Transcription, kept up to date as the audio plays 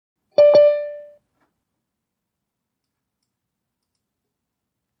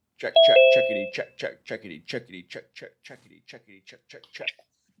Check, check, checkity, check, check, checkity, checkity, check, check, checkity, checkity, check, check, check.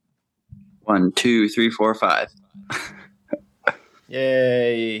 1, 2, 3, 4, 5.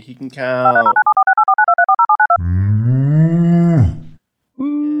 Yay, he can count.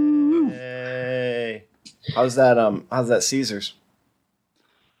 Yay. How's that Caesars?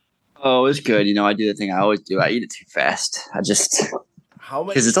 Oh, it's good. You know, I do the thing I always do. I eat it too fast.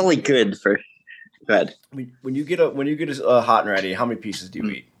 Because it's only good for. Go ahead. When you get hot and ready, how many pieces do you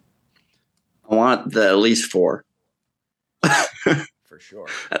eat? I want at least 4. For sure.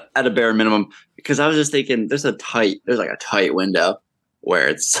 At a bare minimum, because I was just thinking, there's like a tight window where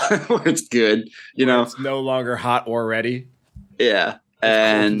it's where it's good. You know, it's no longer hot or ready. Yeah,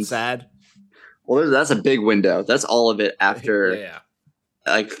 and sad. Well, that's a big window. That's all of it after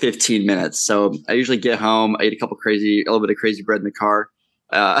like 15 minutes. So I usually get home, I eat a little bit of crazy bread in the car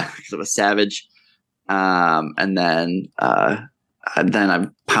because I'm a savage, and then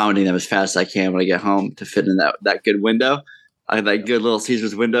I'm pounding them as fast as I can when I get home to fit in that good window. I have that good little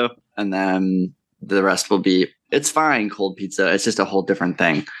Caesar's window, and then the rest will be, it's fine, cold pizza. It's just a whole different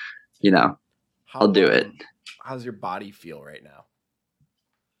thing, you know. I'll do it. How's your body feel right now?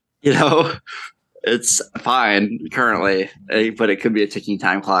 You know, it's fine currently, but it could be a ticking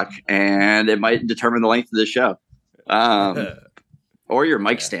time clock, and it might determine the length of the show. Or your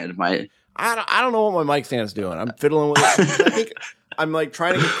mic stand might. I don't know what my mic stand's doing. I'm fiddling with it. I think I'm like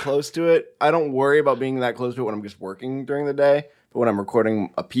trying to get close to it. I don't worry about being that close to it when I'm just working during the day. But when I'm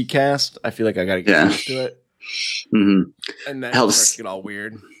recording a PCast, I feel like I got to get close to it. Mm-hmm. And then it starts to get all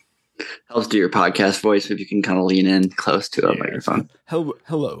weird. Helps do your podcast voice if you can kind of lean in close to a microphone.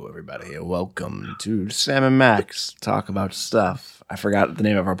 Hello, everybody. Welcome to Sam and Max Talk About Stuff. I forgot the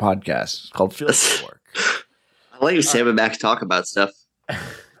name of our podcast. It's called Field Work. I like Sam and Max Talk About Stuff.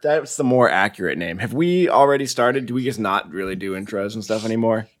 That's the more accurate name. Have we already started? Do we just not really do intros and stuff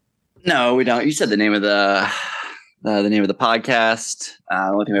anymore? No, we don't. You said the name of the podcast.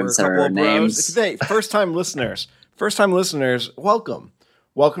 Only thing we haven't said our names. First time listeners, welcome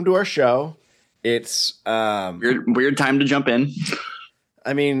to our show. It's weird time to jump in.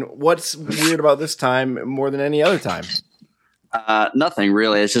 I mean, what's weird about this time more than any other time? Nothing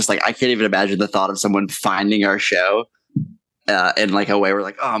really. It's just like I can't even imagine the thought of someone finding our show in like a way where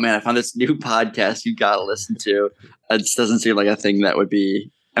like, oh man, I found this new podcast you gotta listen to. It just doesn't seem like a thing that would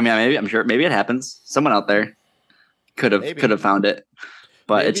be. I mean, I'm sure it happens. Someone out there could have found it,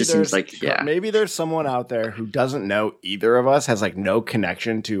 but it just seems like maybe there's someone out there who doesn't know either of us, has like no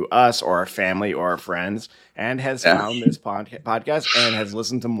connection to us or our family or our friends, and has found this podcast and has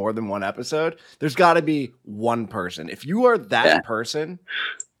listened to more than one episode. There's got to be one person. If you are that person,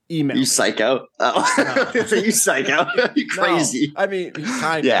 email you me. Psycho. Oh, no. You psycho. You crazy. No, I mean,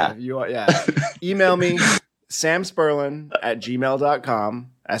 kind of. You are, Email me, samspurlin@gmail.com.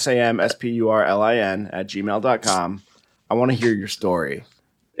 SAMSPURLIN@gmail.com. I want to hear your story.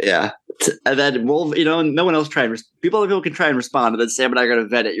 Yeah. And then no one else people can try and respond, and then Sam and I are going to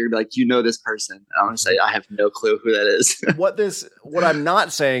vet it. You're going to be like, do you know this person? And I'm going to say, I have no clue who that is. What I'm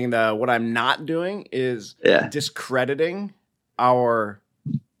not saying though, what I'm not doing is discrediting our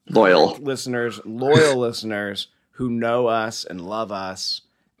loyal listeners who know us and love us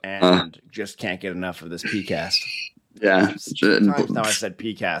and just can't get enough of this PCast. Yeah. Times now I said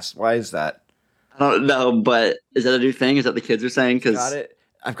PCast. Why is that? I don't know, but is that a new thing? Is that the kids are saying? Because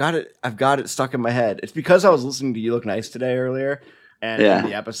I've got it stuck in my head. It's because I was listening to You Look Nice today earlier, and in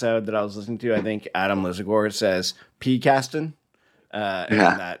the episode that I was listening to, I think Adam Lizagore says PCastin'. And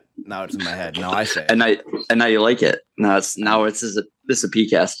that now it's in my head. Now I say it. And now you like it. This is a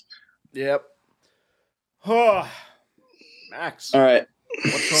PCast. Yep. Oh, Max. All right.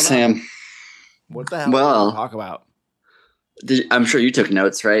 What's going Sam. on? What the hell are we talk about? I'm sure you took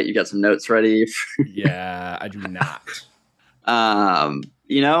notes, right? You got some notes ready. Yeah, I do not.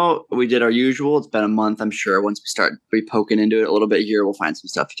 We did our usual. It's been a month. I'm sure once we start poking into it a little bit here, we'll find some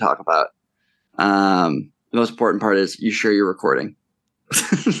stuff to talk about. The most important part is, you sure you're recording?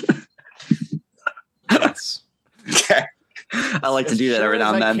 Yes. Okay. I like to do that every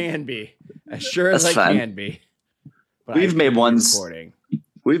now and then. Can be as sure as I can be. But we've made ones. Recording.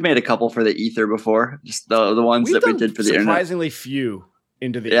 We've made a couple for the ether before, just the ones that we did for the internet. Surprisingly few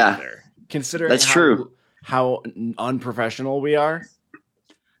into the ether, considering that's true. How unprofessional we are.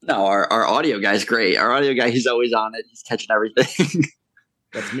 No, our audio guy's great. Our audio guy, he's always on it. He's catching everything.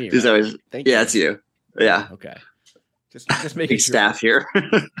 That's me. Right? He's always Thank you. That's you. Yeah. Okay. Just making sure. Staff here.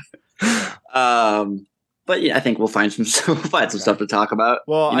 But yeah, I think we'll find some stuff to talk about.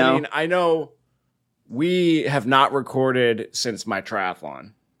 Well, I mean, I know we have not recorded since my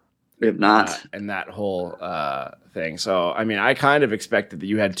triathlon. We have not. And that whole thing. So, I mean, I kind of expected that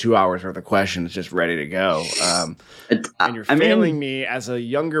you had 2 hours worth of questions just ready to go. And you're failing me as a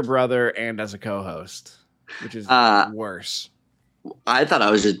younger brother and as a co-host, which is worse. I thought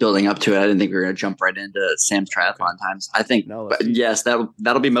I was just building up to it. I didn't think we were going to jump right into Sam's triathlon times. I think, yes,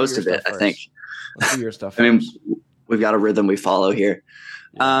 that'll be most of it. I think. Let's do your stuff. I mean, we've got a rhythm we follow here.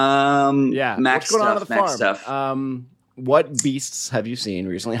 Yeah. Max What's going stuff. on at the Max farm? stuff. What beasts have you seen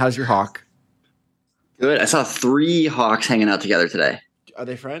recently? How's your hawk? Good. I saw 3 hawks hanging out together today. Are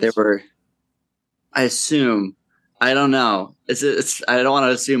they friends? They were. I assume. I don't know. It's. I don't want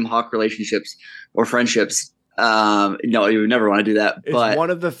to assume hawk relationships or friendships. No, you would never want to do that. Is but one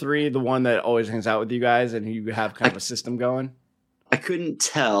of the 3 the one that always hangs out with you guys, and you have kind of a system going? I couldn't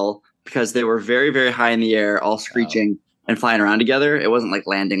tell because they were very, very high in the air, all screeching and flying around together. It wasn't like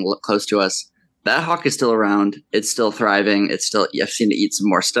landing close to us. That hawk is still around. It's still thriving. I've seen it eat some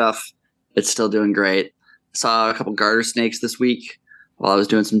more stuff. It's still doing great. Saw a couple garter snakes this week while I was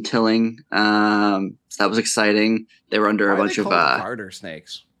doing some tilling. So that was exciting. They were under a bunch of garter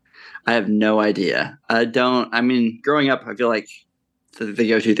snakes. I have no idea. Growing up, I feel like the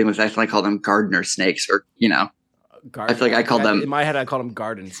go-to thing was actually I call them gardener snakes, or I feel like I called them in my head. I called them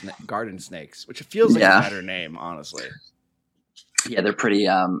garden snakes, which feels like a better name, honestly. Yeah, they're pretty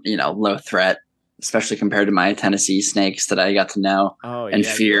low threat, especially compared to my Tennessee snakes that I got to know and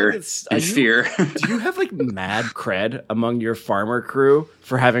fear. Fear. Do you have like mad cred among your farmer crew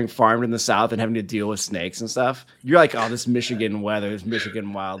for having farmed in the South and having to deal with snakes and stuff? You're like, oh, this Michigan weather, this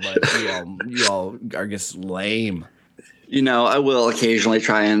Michigan wildlife. You all are just lame. I will occasionally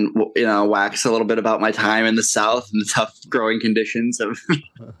try and wax a little bit about my time in the South and the tough growing conditions of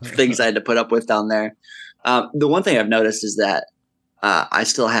things I had to put up with down there. The one thing I've noticed is that I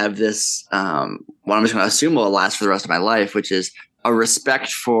still have this, what I'm just going to assume will last for the rest of my life, which is a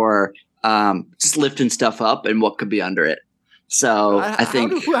respect for just lifting stuff up and what could be under it. So I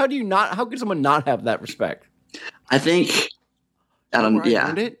think. How could someone not have that respect? I think. I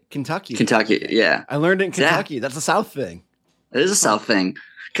learned it? Kentucky, yeah. I learned it in Kentucky. Yeah. That's a South thing. It is a South thing.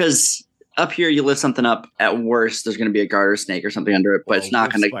 Because up here, you lift something up, at worst, there's going to be a garter snake or something under it, but it's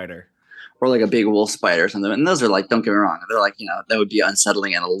not going to. Spider. Or like a big wolf spider or something. And those are like, don't get me wrong, they're like, that would be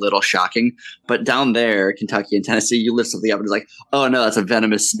unsettling and a little shocking. But down there, Kentucky and Tennessee, you lift something up and it's like, oh no, that's a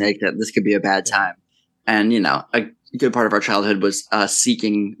venomous snake. That this could be a bad time. And a good part of our childhood was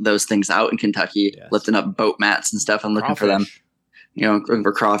seeking those things out in Kentucky, lifting up boat mats and stuff and looking for them. Looking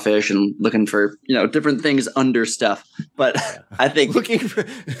for crawfish and looking for, different things under stuff. But I think looking for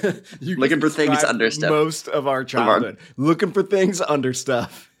things under stuff. Most of our childhood, looking for things under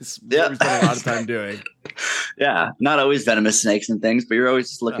stuff. It's what we spend a lot of time doing. Yeah. Not always venomous snakes and things, but you're always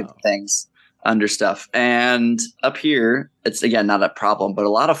just looking for things under stuff. And up here, it's again, not a problem, but a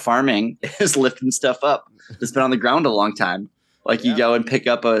lot of farming is lifting stuff up that's been on the ground a long time. Like you go and pick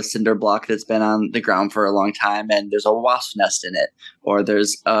up a cinder block that's been on the ground for a long time and there's a wasp nest in it or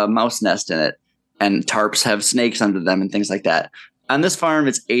there's a mouse nest in it and tarps have snakes under them and things like that. On this farm,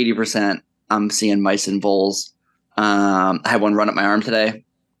 it's 80%. I'm seeing mice and voles. I had one run up my arm today.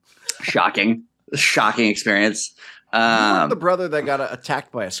 Shocking experience. You were the brother that got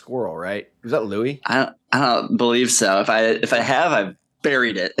attacked by a squirrel, right? Was that Louis? I don't believe so. If I have, I've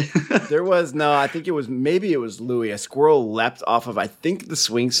buried it. I think it was Louis. A squirrel leapt off of, I think, the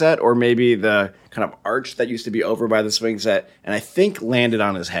swing set or maybe the kind of arch that used to be over by the swing set, and I think landed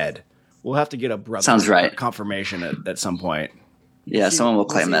on his head. We'll have to get a brother Sounds right. confirmation at some point. Yeah, someone will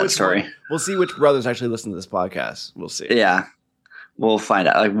claim that story. We'll see which brothers actually listen to this podcast. We'll see. Yeah, we'll find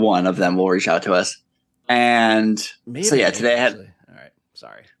out. Like one of them will reach out to us. And today I had. All right,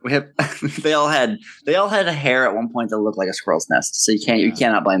 sorry. We have. They all had a hair at one point that looked like a squirrel's nest. So you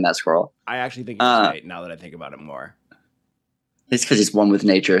cannot blame that squirrel. I actually think it's great now that I think about it more. It's because he's one with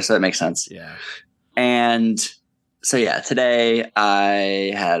nature, so that makes sense. Yeah. And so today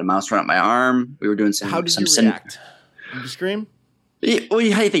I had a mouse run up my arm. We were doing some. How did you react? Did you scream? Yeah, well,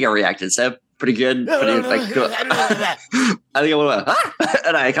 how do you think I reacted? So pretty good. I think I went,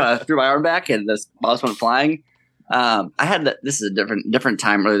 and I kind of threw my arm back, and this mouse went flying. This is a different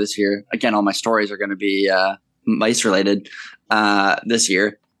time earlier this year. Again, all my stories are going to be mice related this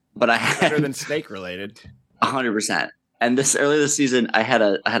year, but I had better than snake related. 100%. And earlier this season, I had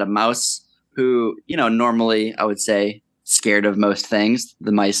a mouse who, normally I would say scared of most things.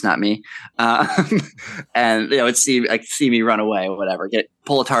 The mice, not me. And it'd see me run away or whatever.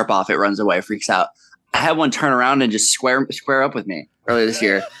 Pull a tarp off, it runs away, freaks out. I had one turn around and just square up with me earlier this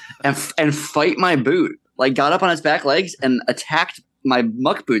year and fight my boot. Like got up on its back legs and attacked my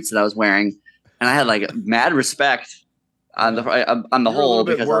muck boots that I was wearing. And I had like mad respect on the whole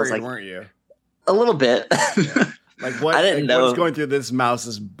because worried, I was like, weren't you? A little bit. Yeah. Like what? I didn't know what's going through this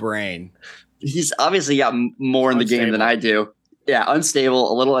mouse's brain. He's obviously got more in the game than I do. Yeah,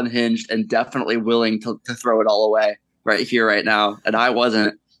 unstable, a little unhinged, and definitely willing to throw it all away right here, right now. And I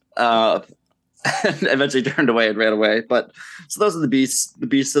wasn't. Eventually turned away and ran away. But so those are the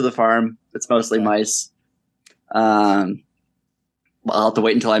beasts of the farm. It's mostly mice. I'll have to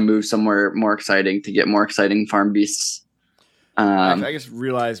wait until I move somewhere more exciting to get more exciting farm beasts. I just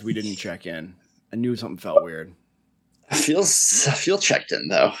realized we didn't check in. I knew something felt weird. I feel checked in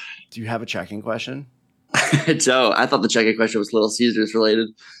though. Do you have a check-in question? So I thought the check-in question was Little Caesars related.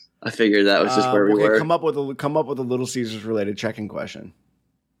 I figured that was just where we were. Come up with a Little Caesars related check-in question.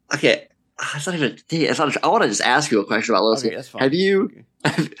 Okay, I want to just ask you a question about Little Caesars. That's fine.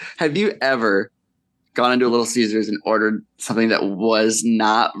 Have you ever gone into a Little Caesars and ordered something that was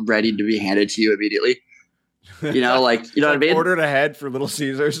not ready to be handed to you immediately? You know, what I mean? Ordered ahead for Little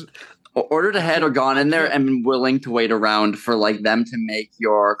Caesars. Ordered ahead or gone in there and been willing to wait around for like them to make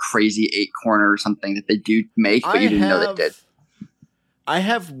your crazy 8-corner or something that they do make, but you didn't know they did. I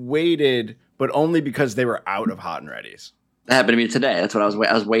have waited, but only because they were out of hot and readies. That happened to me today. That's what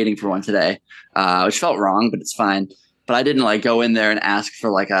I was waiting for one today, which felt wrong, but it's fine. But I didn't like go in there and ask for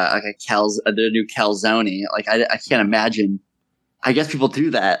like a new calzone. Like I can't imagine. I guess people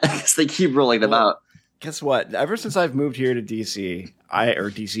do that because they keep rolling them out. Guess what? Ever since I've moved here to DC,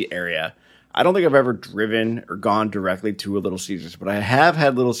 DC area, I don't think I've ever driven or gone directly to a Little Caesars, but I have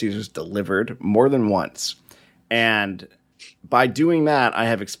had Little Caesars delivered more than once. And by doing that, I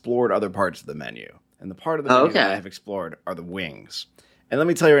have explored other parts of the menu. And the part of the menu that I have explored are the wings. And let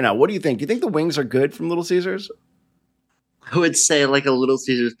me tell you right now, what do you think? Do you think the wings are good from Little Caesars? I would say like a Little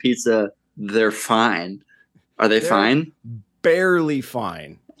Caesars pizza, they're fine. Are they're fine? Barely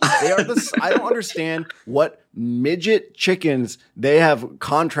fine. They are I don't understand what midget chickens they have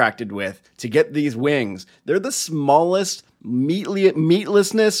contracted with to get these wings. They're the smallest,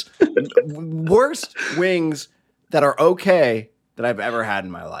 meatlessness, worst wings that are okay that I've ever had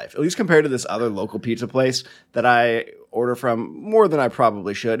in my life. At least compared to this other local pizza place that I order from more than I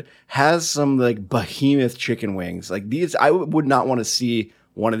probably should, has some like behemoth chicken wings. Like these, I would not want to see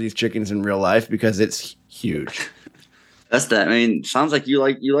one of these chickens in real life because it's huge. That's that. I mean, sounds like you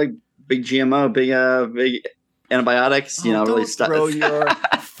like big GMO, big antibiotics. Really stuff. Throw your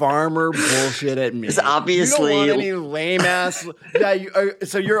farmer bullshit at me. It's obviously you don't want any lame ass. Yeah,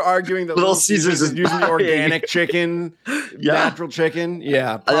 so you're arguing that Little Caesars is using the organic chicken, natural chicken.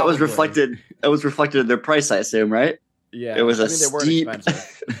 Yeah, probably. That was reflected. It was reflected in their price, I assume, right? Yeah, it was they weren't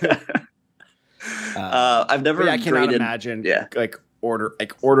expensive. I've never. I cannot imagine.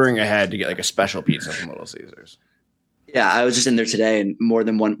 Ordering ahead to get like a special pizza from Little Caesars. Yeah, I was just in there today, and more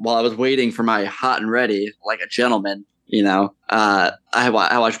than one. While I was waiting for my hot and ready, like a gentleman, I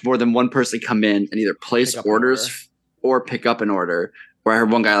watched more than one person come in and either place orders or pick up an order. Where I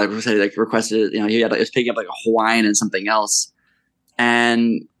heard one guy requested, he was picking up like a Hawaiian and something else,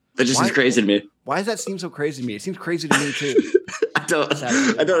 and that just seems crazy to me. Why does that seem so crazy to me? It seems crazy to me too. I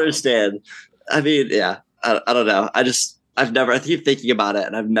don't understand. I mean, yeah, I don't know. I keep thinking about it,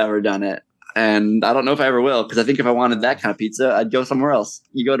 and I've never done it. And I don't know if I ever will, because I think if I wanted that kind of pizza, I'd go somewhere else.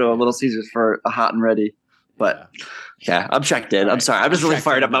 You go to a Little Caesars for a hot and ready. But yeah, I'm checked in. Right. I'm sorry. I'm just really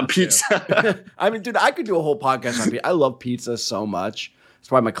fired up about pizza. I mean, dude, I could do a whole podcast on pizza. I love pizza so much. That's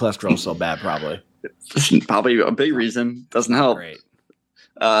why my cholesterol is so bad, probably. Probably a big reason. Doesn't help. Great.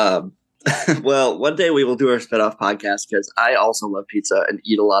 Well, one day we will do our spinoff podcast because I also love pizza and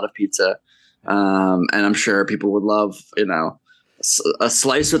eat a lot of pizza. And I'm sure people would love, a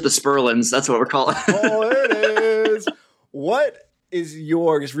slice with the Sperlins. That's what we're calling it. Oh, it is. What is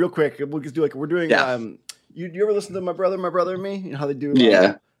just real quick, we'll just do we're doing, you ever listen to My Brother and Me? You know how they do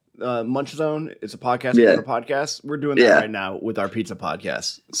Munch Zone? It's a podcast. A podcast. We're doing that right now with our pizza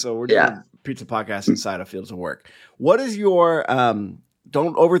podcast. So we're doing pizza podcast inside of Fields of Work. What is your, don't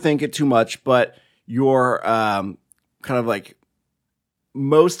overthink it too much, but your kind of like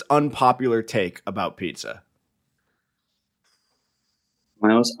most unpopular take about pizza?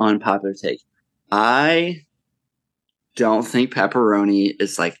 My most unpopular take. I don't think pepperoni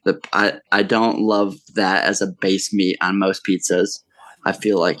is like I don't love that as a base meat on most pizzas. I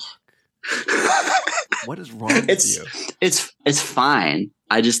feel like what is wrong with you? It's fine.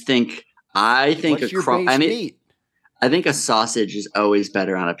 I think what's your base meat? I think a sausage is always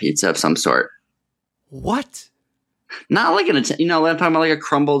better on a pizza of some sort. What? Not like I'm talking about like a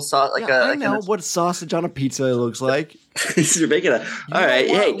crumbled sauce. I know what sausage on a pizza looks like. You're making all right.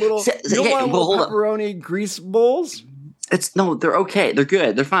 Hey, you don't want little pepperoni grease bowls? They're okay. They're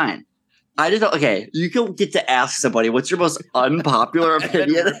good. They're fine. I just don't, okay. You don't get to ask somebody what's your most unpopular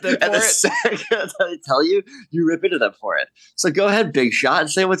opinion, and the second I tell you, you rip into them for it. So go ahead, big shot, and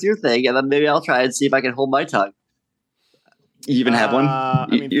say what's your thing, and then maybe I'll try and see if I can hold my tongue. You even have one? I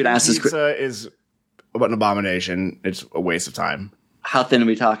mean, pizza is an abomination. It's a waste of time. How thin are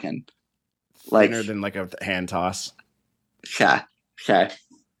we talking? Thinner than like a hand toss. Okay.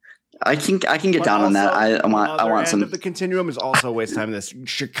 I can get down on that. I want some. End of the continuum is also a waste of time. This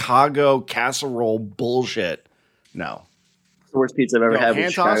Chicago casserole bullshit. No. The worst pizza I've ever had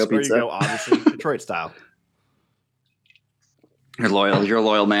was Chicago pizza. There you go, obviously Detroit style. You're loyal. You're a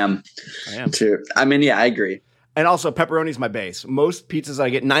loyal man. I am too. I mean, yeah, I agree. And also, pepperoni is my base. Most pizzas I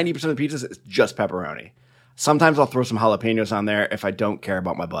get, 90% of the pizzas, it's just pepperoni. Sometimes I'll throw some jalapenos on there if I don't care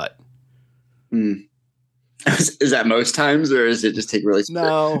about my butt. Is that most times, or does it just take really?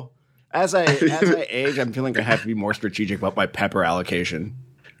 No. As I age, I'm feeling like I have to be more strategic about my pepper allocation.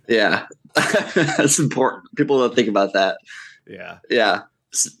 Yeah, that's important. People don't think about that. Yeah.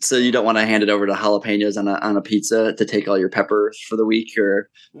 So you don't want to hand it over to jalapenos on a pizza to take all your peppers for the week or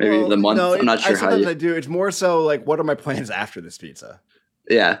maybe the month. No, I'm not sure how I do. It's more so like, what are my plans after this pizza?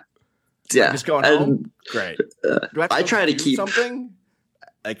 Yeah. I'm just going home. Great. Do I try to keep something?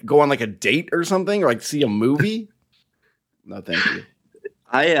 Like go on like a date or something, or like see a movie? No, thank you.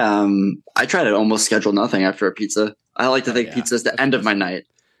 I try to almost schedule nothing after a pizza. I like to think pizza is the end of my night.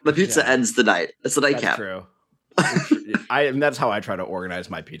 The pizza ends the night. It's the nightcap. True. And that's how I try to organize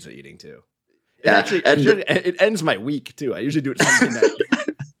my pizza eating too. It ends my week too. I usually do it Sunday night.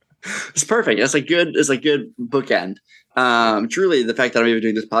 It's perfect. It's a good bookend. Truly, the fact that I'm even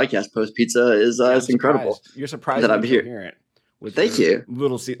doing this podcast post pizza is incredible. You're surprised that I'm here. Thank you,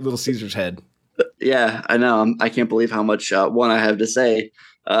 Little Caesar's head. Yeah, I know. I can't believe how much I have to say.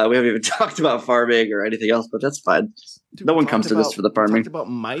 We haven't even talked about farming or anything else, but that's fine. Dude, no one comes to this for the farming. We talked about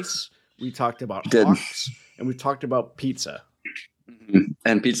mice. We talked about hawks, and we talked about pizza. Mm-hmm.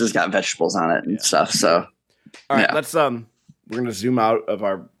 And pizza's got vegetables on it and stuff. So, all right, let's we're gonna zoom out of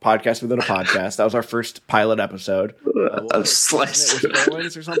our podcast within a podcast. That was our first pilot episode of Slice with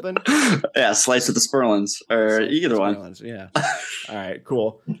Sperlins or something. Yeah, Slice with the Sperlins or either one. Sperlins, yeah. All right,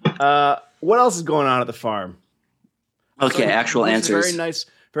 cool. What else is going on at the farm? Okay, actual answers.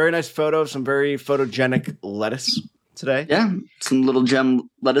 Very nice photo. Some very photogenic lettuce today. Yeah, some little gem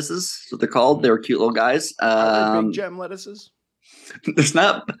lettuces. That's what they're called. They were cute little guys. Are there big gem lettuces? There's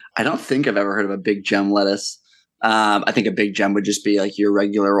not. I don't think I've ever heard of a big gem lettuce. I think a big gem would just be like your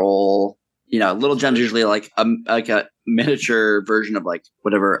regular old. Little gems usually like a miniature version of like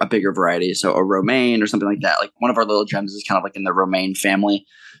whatever a bigger variety. So a romaine or something like that. Like one of our little gems is kind of like in the romaine family.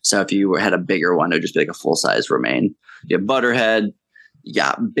 So if you had a bigger one, it would just be like a full size romaine. You have butterhead, you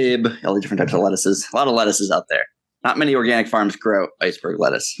got bib, all the different types of lettuces. A lot of lettuces out there. Not many organic farms grow iceberg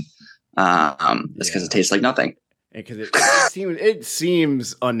lettuce. It's because it tastes like nothing. Because it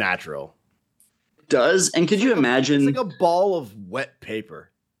seems unnatural. It does. And could you imagine? It's like a ball of wet paper.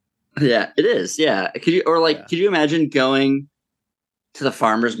 Yeah, it is. Yeah. Could you imagine going to the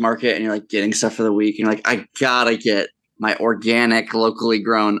farmer's market and you're like getting stuff for the week and you're like, I gotta get my organic, locally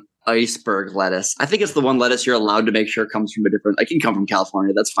grown iceberg lettuce. I think it's the one lettuce you're allowed to make sure comes from it can come from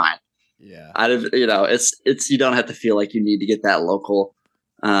California. That's fine. Yeah. It's you don't have to feel like you need to get that local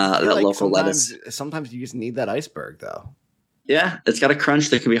lettuce. Sometimes you just need that iceberg though. Yeah, it's got a crunch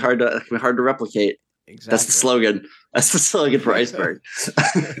that can be hard to replicate. Exactly. That's the slogan. That's the slogan for iceberg.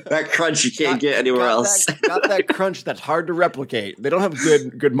 That crunch you can't get anywhere else. Got that crunch that's hard to replicate. They don't have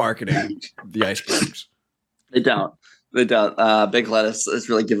good marketing, the icebergs. They don't. Big Lettuce is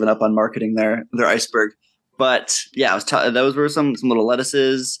really giving up on marketing their iceberg. But yeah, those were some little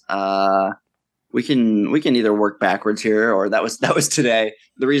lettuces. We can either work backwards here, or that was today.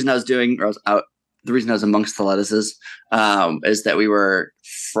 The reason I was amongst the lettuces is that we were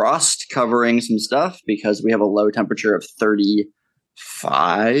frost covering some stuff because we have a low temperature of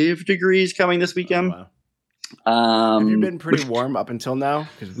 35 degrees coming this weekend. Oh, wow. Have you been pretty warm up until now?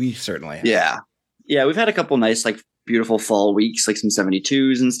 Because we certainly have. Yeah, we've had a couple nice, like, beautiful fall weeks, like some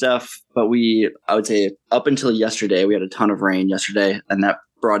 72s and stuff. But I would say up until yesterday, we had a ton of rain yesterday, and that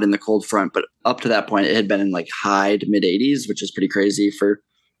brought in the cold front. But up to that point, it had been in like high to mid 80s, which is pretty crazy for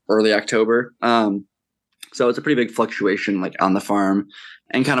early October. So it's a pretty big fluctuation, like on the farm,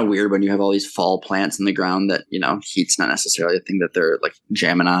 and kind of weird when you have all these fall plants in the ground that, heat's not necessarily a thing that they're like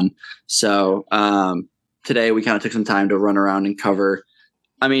jamming on. So today we kind of took some time to run around and cover.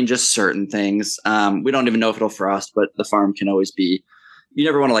 I mean, just certain things. We don't even know if it'll frost, but the farm can always be. You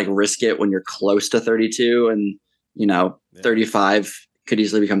never want to like risk it when you're close to 32, and 35 could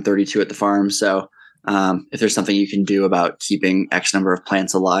easily become 32 at the farm. So if there's something you can do about keeping X number of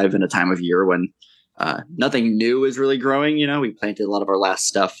plants alive in a time of year when nothing new is really growing. We planted a lot of our last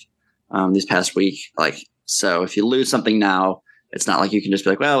stuff this past week. So if you lose something now, it's not like you can just be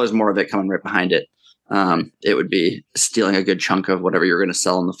like, well, there's more of it coming right behind it. It would be stealing a good chunk of whatever you're going to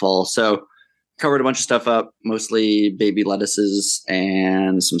sell in the fall. So covered a bunch of stuff up, mostly baby lettuces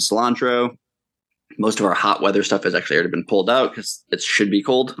and some cilantro. Most of our hot weather stuff has actually already been pulled out because it should be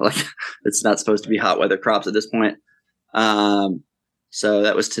cold. It's not supposed to be hot weather crops at this point. So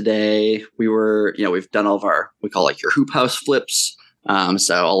that was today. We've done all of our, we call your hoop house flips.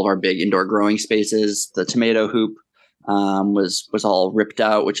 So all of our big indoor growing spaces, the tomato hoop was all ripped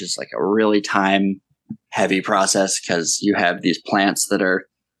out, which is a really time heavy process because you have these plants that are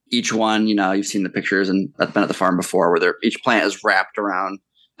each one, you've seen the pictures and I've been at the farm before where each plant is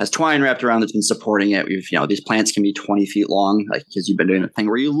has twine wrapped around that's been supporting it. These plants can be 20 feet long, because you've been doing a thing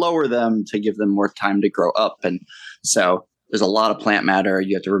where you lower them to give them more time to grow up. And so there's a lot of plant matter.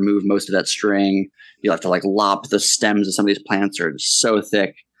 You have to remove most of that string. You have to lop the stems of some of these plants are so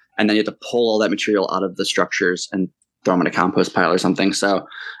thick. And then you have to pull all that material out of the structures and throw them in a compost pile or something. So,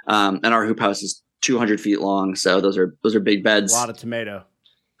 and our hoop house is 200 feet long. So those are big beds. A lot of tomato.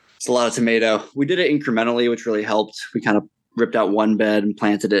 It's a lot of tomato. We did it incrementally, which really helped. We kind of ripped out one bed and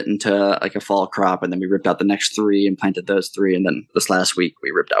planted it into a fall crop. And then we ripped out the next 3 and planted those 3. And then this last week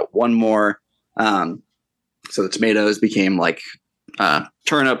we ripped out one more. So the tomatoes became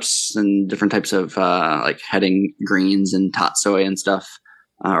turnips and different types of heading greens and tatsoi and stuff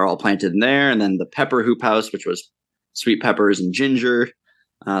are all planted in there. And then the pepper hoop house, which was sweet peppers and ginger.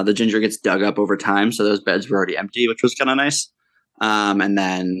 The ginger gets dug up over time. So those beds were already empty, which was kind of nice. And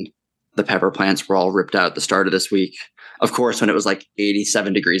then the pepper plants were all ripped out at the start of this week. Of course, when it was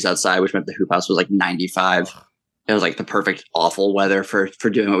 87 degrees outside, which meant the hoop house was 95. It was the perfect awful weather for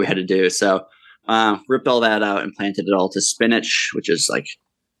doing what we had to do. So ripped all that out and planted it all to spinach, which is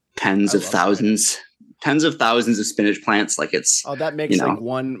tens of thousands of spinach plants. That makes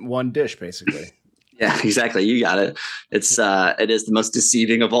one dish basically. Yeah, exactly. You got it. It is the most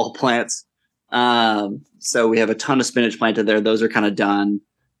deceiving of all plants. So we have a ton of spinach planted there. Those are kind of done.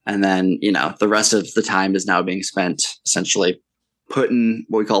 And then, the rest of the time is now being spent essentially putting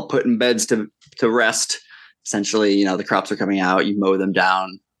beds to rest. Essentially, the crops are coming out, you mow them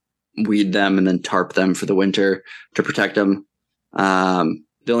down, weed them, and then tarp them for the winter to protect them. The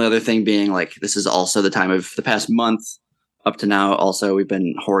only other thing being this is also the time of the past month up to now. Also, we've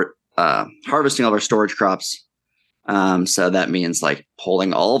been harvesting all of our storage crops. So that means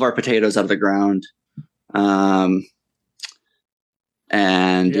pulling all of our potatoes out of the ground. So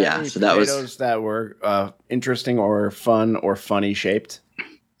that was potatoes that were interesting or fun or funny shaped.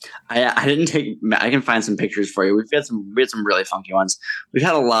 I didn't take. I can find some pictures for you. We had some really funky ones. We've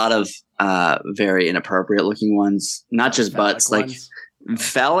had a lot of very inappropriate looking ones, not just butts,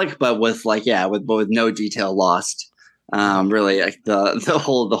 phallic, but with with no detail lost. Really, the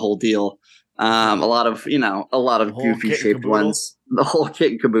whole deal. A lot of goofy shaped ones. The whole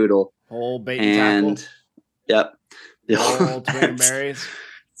kit and caboodle. Whole bait and tackle. Yep. The whole tomato berries.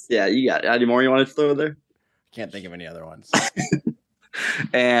 Yeah, you got any more you want to throw there? Can't think of any other ones.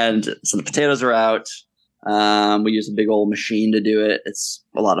 And so the potatoes are out. We use a big old machine to do it. It's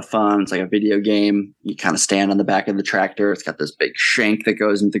a lot of fun. It's like a video game. You kind of stand on the back of the tractor. It's got this big shank that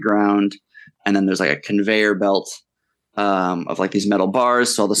goes into the ground. And then there's a conveyor belt of these metal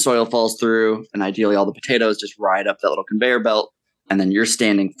bars. So all the soil falls through. And ideally all the potatoes just ride up that little conveyor belt. And then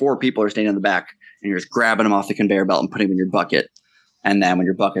 4 people are standing on the back. And you're just grabbing them off the conveyor belt and putting them in your bucket. And then when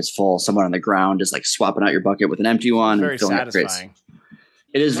your bucket's full, someone on the ground is swapping out your bucket with an empty one. Very satisfying.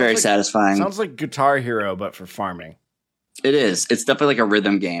 It is very satisfying. Sounds like Guitar Hero, but for farming. It is. It's definitely a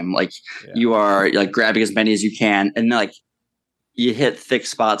rhythm game. You are grabbing as many as you can. And you hit thick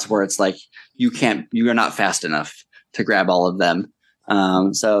spots where it's you're not fast enough to grab all of them.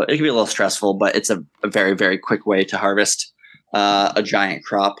 So it can be a little stressful, but it's a very, very quick way to harvest a giant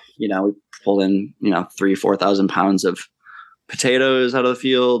crop. We pulled in 3,000-4,000 pounds of potatoes out of the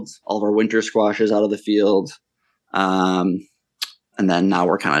field, all of our winter squashes out of the field. And then now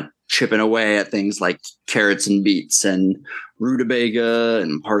we're kind of chipping away at things like carrots and beets and rutabaga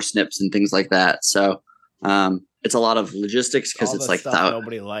and parsnips and things like that. So it's a lot of logistics because it's stuff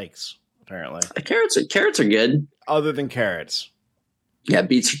nobody likes, apparently. Carrots are good. Other than carrots. Yeah,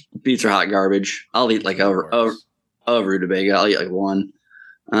 beets are hot garbage. I'll eat a rutabaga. I'll eat one.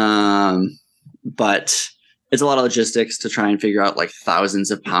 But it's a lot of logistics to try and figure out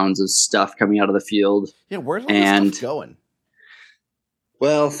thousands of pounds of stuff coming out of the field. Yeah, where's all this stuff going?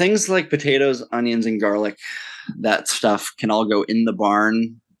 Well, things like potatoes, onions, and garlic, that stuff can all go in the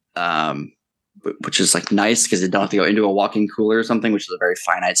barn. which is like nice because you don't have to go into a walk-in cooler or something, which is a very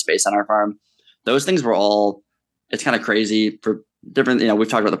finite space on our farm. Those things were all, it's kind of crazy for different, we've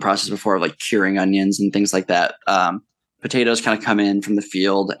talked about the process before of like curing onions and things like that. Potatoes kind of come in from the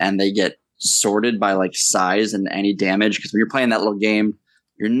field and they get sorted by like size and any damage. Because when you're playing that little game,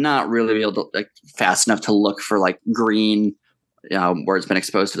 you're not really able to like fast enough to look for like green, where it's been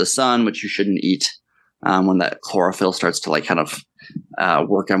exposed to the sun, which you shouldn't eat when that chlorophyll starts to like kind of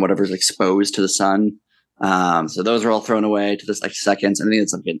work on whatever's exposed to the sun. So those are all thrown away to this like seconds. Anything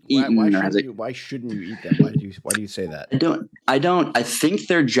that's like been eaten. Why shouldn't you eat them? Why do you say that? I think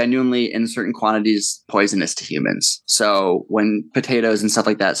they're genuinely in certain quantities poisonous to humans. So when potatoes and stuff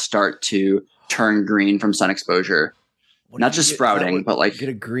like that start to turn green from sun exposure, not just sprouting, but like get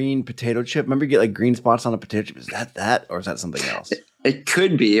a green potato chip. Remember, you get like green spots on a potato chip. Is that, or is that something else? It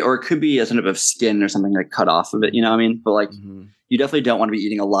could be, or it could be a sort of skin or something like cut off of it. You know what I mean? But like, you definitely don't want to be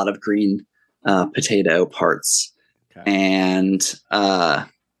eating a lot of green potato parts. Okay. And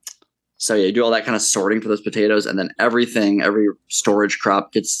so yeah, you do all that kind of sorting for those potatoes, and then every storage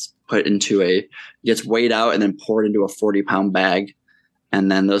crop gets put into gets weighed out and then poured into a 40-pound bag,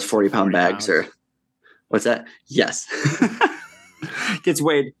 and then those 40-pound bags are. What's that? Yes. Gets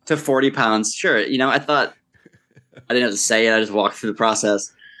weighed to 40 pounds. Sure. I thought I didn't have to say it. I just walked through the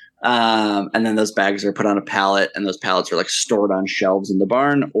process. And then those bags are put on a pallet, and those pallets are like stored on shelves in the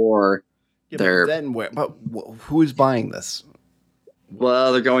barn, or they're. But who is buying this?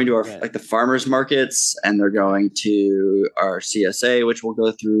 Well, they're going to our like the farmers markets, and they're going to our CSA, which we'll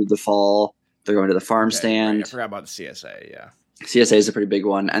go through the fall. They're going to the farm stand. Right. I forgot about the CSA. Yeah. CSA is a pretty big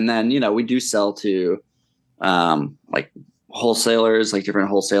one. And then, we do sell to like wholesalers, like different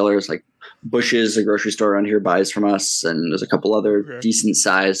wholesalers, like Bush's, a grocery store around here, buys from us. And there's a couple other decent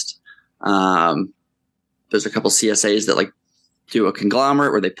sized. There's a couple CSAs that like do a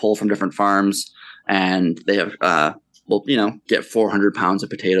conglomerate where they pull from different farms, and they have, get 400 pounds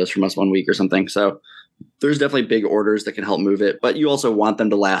of potatoes from us 1 week or something. So there's definitely big orders that can help move it, but you also want them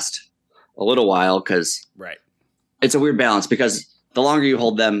to last a little while because it's a weird balance, because the longer you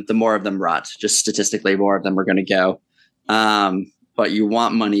hold them, the more of them rot. Just statistically, more of them are going to go. But you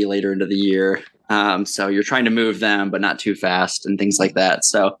want money later into the year. So you're trying to move them, but not too fast and things like that.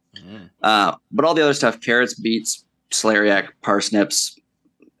 So, but all the other stuff, carrots, beets, celeriac, parsnips,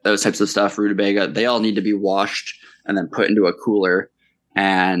 those types of stuff, rutabaga, they all need to be washed and then put into a cooler.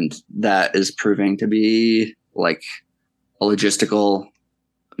 And that is proving to be like a logistical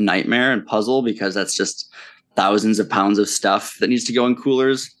nightmare and puzzle, because that's just thousands of pounds of stuff that needs to go in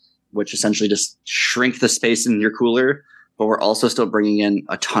coolers, which essentially just shrink the space in your cooler. But we're also still bringing in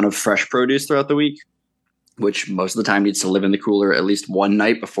a ton of fresh produce throughout the week, which most of the time needs to live in the cooler at least one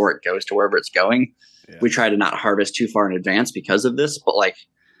night before it goes to wherever it's going. Yeah. We try to not harvest too far in advance because of this. But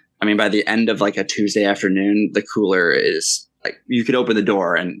by the end of like a Tuesday afternoon, the cooler is like, you could open the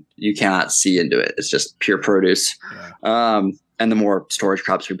door and you cannot see into it. It's just pure produce. Yeah. And the more storage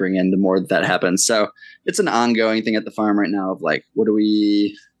crops we bring in, the more that happens. So it's an ongoing thing at the farm right now of like,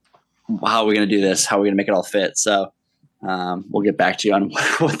 how are we going to do this? How are we going to make it all fit? So we'll get back to you on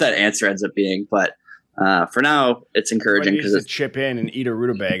what that answer ends up being. But for now, it's encouraging because it's chip in and eat a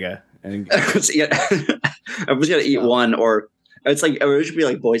rutabaga. And I was going to eat one, or it's like, it should be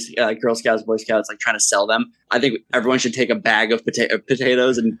like Girl Scouts, Boy Scouts, like trying to sell them. I think everyone should take a bag of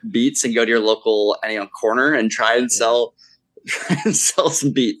potatoes and beets and go to your local corner and try and sell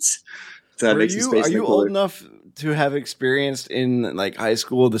some beets. So are you old enough to have experienced in like high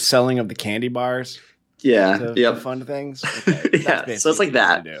school the selling of the candy bars? Yeah. The fun things. Okay. Yeah. So it's like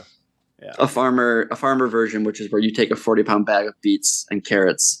that. Yeah. A farmer version, which is where you take a 40-pound bag of beets and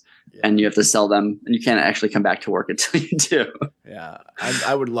carrots, and you have to sell them, and you can't actually come back to work until you do. Yeah.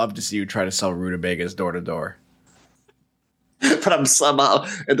 I would love to see you try to sell rutabagas door to door. But I'm somehow,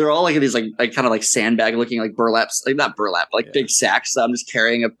 they're all like in these like kind of like sandbag looking, like burlaps, like not burlap, like big sacks. So I'm just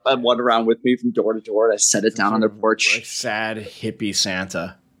carrying a one around with me from door to door, and I set it down on their porch. Like sad hippie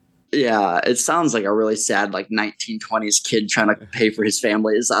Santa. Yeah, it sounds like a really sad like 1920s kid trying to pay for his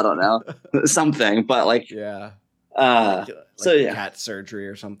family's, I don't know, something. But like cat surgery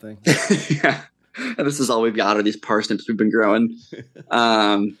or something. Yeah, and this is all we've got are these parsnips we've been growing.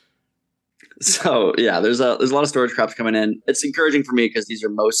 So yeah, there's a lot of storage crops coming in. It's encouraging for me because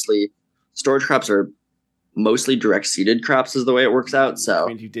storage crops are mostly direct seeded crops is the way it works out. So which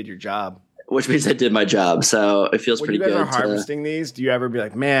means you did your job. Which means I did my job. So it feels pretty good. When you guys are harvesting these, do you ever be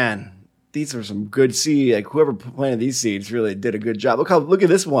like, man, these are some good seed. Like whoever planted these seeds really did a good job. Look at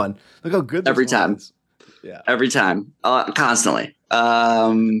this one. Look how good this every time. Is. Yeah. Every time. Constantly.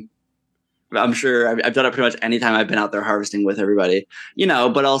 I'm sure I've done it pretty much anytime I've been out there harvesting with everybody,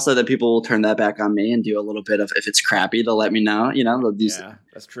 but also that people will turn that back on me and do a little bit of, if it's crappy, they'll let me know, Yeah,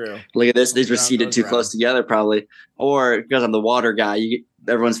 that's true. Look at this. These were seeded too close together, probably. Or because I'm the water guy,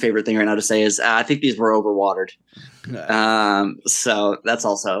 everyone's favorite thing right now to say is, I think these were overwatered. So that's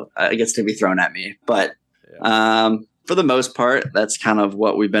also, it gets to be thrown at me. But for the most part, that's kind of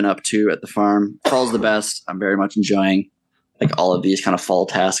what we've been up to at the farm. Fall's the best. I'm very much enjoying like all of these kind of fall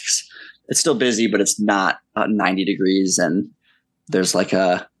tasks. It's still busy, but it's not 90 degrees. And there's like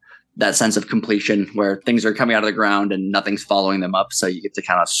that sense of completion where things are coming out of the ground and nothing's following them up. So you get to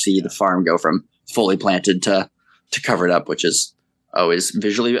kind of see the farm go from fully planted to covered up, which is always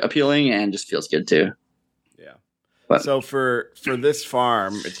visually appealing and just feels good too. Yeah. But, so for this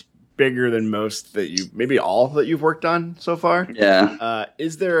farm, it's bigger than most maybe all that you've worked on so far. Yeah.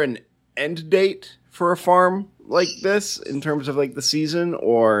 Is there an end date for a farm like this in terms of like the season,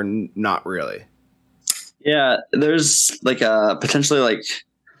 or not really? Yeah, there's like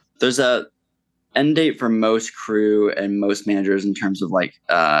there's a end date for most crew and most managers in terms of like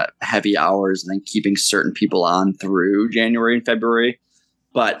heavy hours and then keeping certain people on through January and February.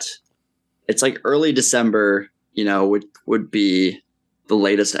 But it's like early December, would be the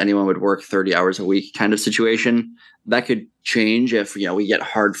latest anyone would work 30 hours a week kind of situation. That could change if, we get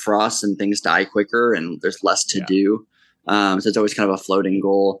hard frosts and things die quicker and there's less to do. So it's always kind of a floating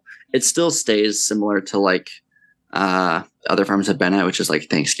goal. It still stays similar to like other farms I've been at, which is like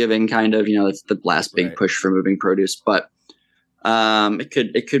Thanksgiving kind of, it's the last big push for moving produce, but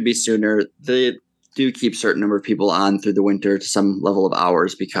it could be sooner. They do keep certain number of people on through the winter to some level of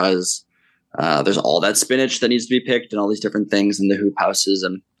hours because there's all that spinach that needs to be picked and all these different things in the hoop houses.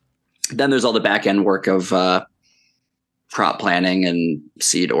 And then there's all the back end work of crop planning and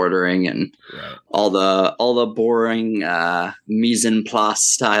seed ordering and all the boring mise en place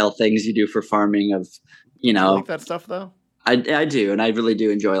style things you do for farming of, You like that stuff though? I do. And I really do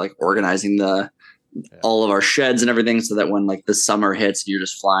enjoy like organizing all of our sheds and everything so that when like the summer hits, you're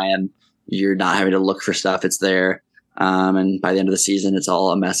just flying, you're not having to look for stuff. It's there. And by the end of the season, it's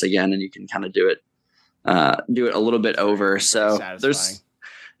all a mess again and you can kind of do it a little bit over. So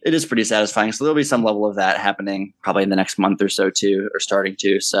it is pretty satisfying. So there'll be some level of that happening probably in the next month or so too, or starting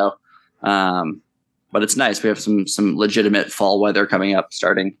to. So, but it's nice. We have some legitimate fall weather coming up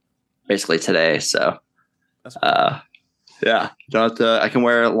starting basically today. So, yeah, I can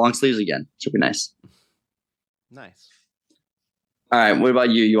wear long sleeves again. Should be nice. Nice. All right. What about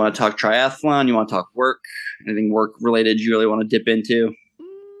you? You want to talk triathlon? You want to talk work? Anything work related you really want to dip into?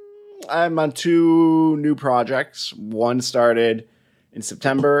 I'm on 2 new projects. One started in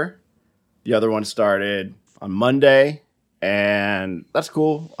September. The other one started on Monday, and that's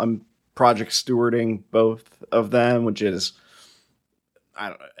cool. I'm project stewarding both of them, which is, I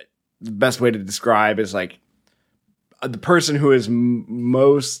don't know, the best way to describe is like the person who is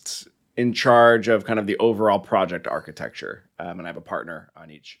most in charge of kind of the overall project architecture. And I have a partner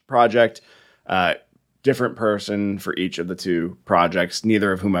on each project, different person for each of the 2 projects,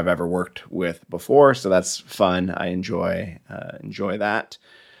 neither of whom I've ever worked with before. So that's fun. I enjoy that.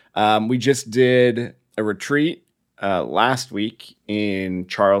 We just did a retreat last week in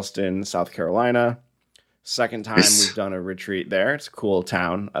Charleston, South Carolina. Second time we've done a retreat there. It's a cool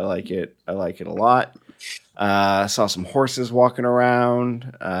town. I like it a lot. Saw some horses walking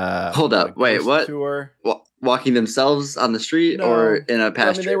around. Hold up. Wait, what? Tour. Walking themselves on the street or in a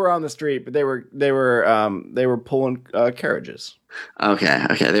pasture? I mean, they were on the street, but they were pulling carriages. Okay.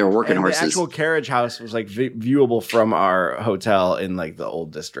 They were working horses. The actual carriage house was like viewable from our hotel in like the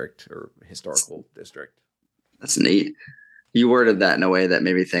old district or historical district. That's neat. You worded that in a way that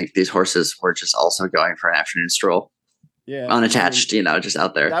made me think these horses were just also going for an afternoon stroll. Yeah. Unattached, just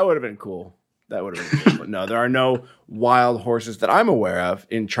out there. That would have been cool. But no, there are no wild horses that I'm aware of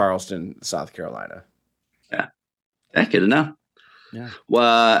in Charleston, South Carolina. Yeah. Good to know. Yeah.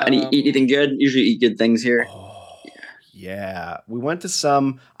 Well, anything good? Usually eat good things here. Oh, yeah. We went to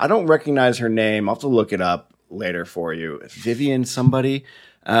some, I don't recognize her name. I'll have to look it up later for you. Vivian somebody.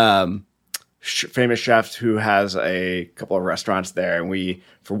 Famous chef who has a couple of restaurants there. And we,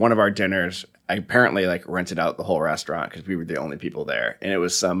 for one of our dinners, I apparently like rented out the whole restaurant because we were the only people there. And it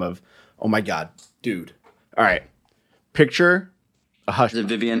was oh my God, dude. All right. Picture a hush. Is it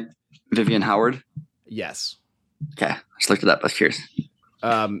Vivian Howard? Yes. Okay. I just looked it up. I was curious.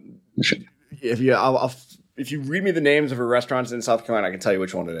 If you read me the names of her restaurants in South Carolina, I can tell you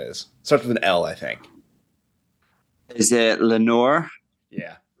which one it is. It starts with an L, I think. Is it Lenore?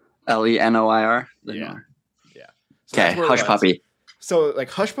 Yeah. Lenoir? Lenore. Yeah. So okay. Hush Puppy. So like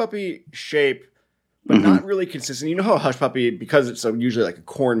Hush Puppy shape but not really consistent. You know how Hush Puppy, because it's usually like a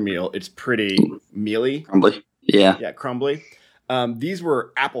cornmeal, it's pretty mealy. Crumbly. Yeah. Yeah, crumbly. These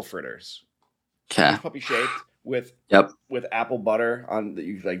were apple fritters. Okay. Hush Puppy shaped with apple butter on that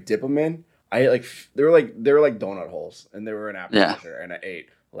you like dip them in. I ate they were like donut holes, and they were an apple fritter, and I ate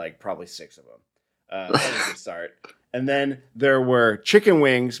like probably 6 of them. That was a good start. And then there were chicken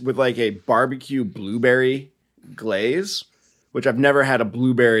wings with like a barbecue blueberry glaze, which I've never had a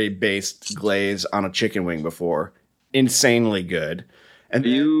blueberry-based glaze on a chicken wing before. Insanely good. And are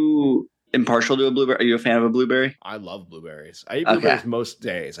you impartial to a blueberry? Are you a fan of a blueberry? I love blueberries. I eat blueberries most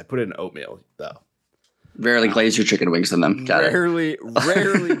days. I put it in oatmeal, though. Rarely glaze your chicken wings in them. Rarely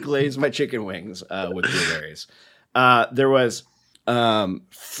glaze my chicken wings with blueberries. There was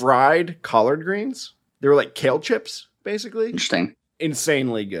fried collard greens. They were like kale chips, basically. Interesting.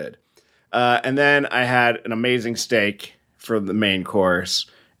 Insanely good. And then I had an amazing steak for the main course,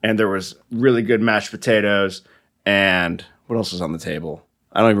 and there was really good mashed potatoes, and what else was on the table?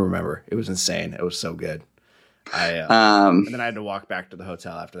 I don't even remember. It was insane. It was so good. And then I had to walk back to the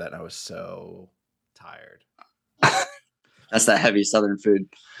hotel after that, and I was so tired. That's that heavy Southern food.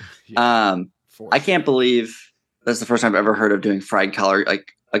 Yeah, I can't believe that's the first time I've ever heard of doing fried collard,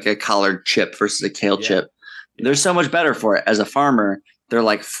 like a collard chip versus a kale chip. Yeah. They're so much better for it. As a farmer, they're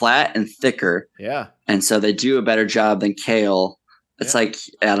like flat and thicker. Yeah. And so they do a better job than kale. It's like,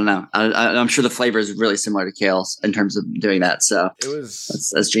 I don't know. I'm sure the flavor is really similar to kale in terms of doing that. So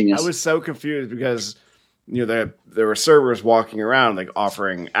that's genius. I was so confused because, there were servers walking around like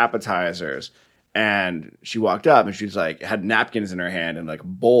offering appetizers, and she walked up and she's like, had napkins in her hand and like a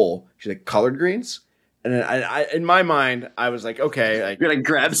bowl. She's like, collard greens? And then I in my mind, I was like, okay, like, you're gonna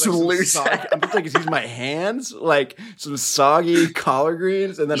grab some loose. I'm just like, use my hands, like some soggy collard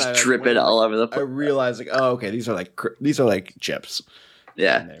greens, and then I drip it all over the place. I realized, like, oh, okay, these are like chips.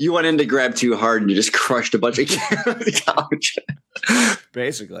 Yeah, you went in to grab too hard, and you just crushed a bunch of collard chips.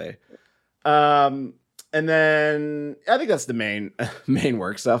 Basically. And then I think that's the main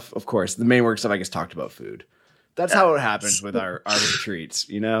work stuff. Of course, the main work stuff, I guess, talked about food. That's how it happens with our retreats.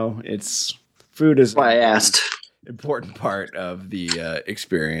 It's. Food is why I asked. Important part of the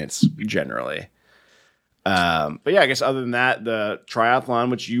experience generally. But yeah, I guess other than that, the triathlon,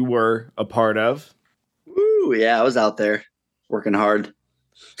 which you were a part of. Woo, yeah, I was out there working hard.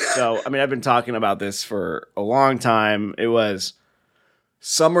 So, I mean, I've been talking about this for a long time. It was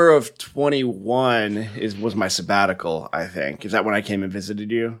summer of 21 was my sabbatical, I think. Is that when I came and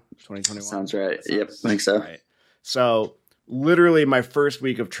visited you? 2021? Sounds right. Yep, I think so. Right. So literally my first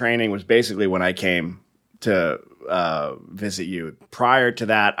week of training was basically when I came to visit you. Prior to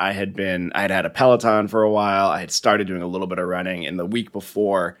that, I had had a Peloton for a while. I had started doing a little bit of running. And the week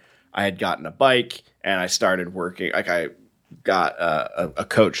before, I had gotten a bike and I started working. Like I got a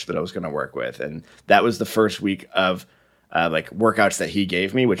coach that I was going to work with. And that was the first week of like workouts that he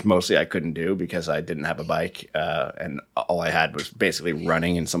gave me, which mostly I couldn't do because I didn't have a bike. And all I had was basically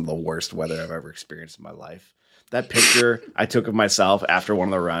running in some of the worst weather I've ever experienced in my life. That picture I took of myself after one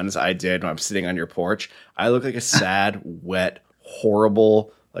of the runs I did when I'm sitting on your porch, I look like a sad, wet,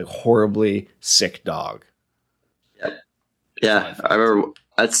 horrible, like horribly sick dog. Yeah. I remember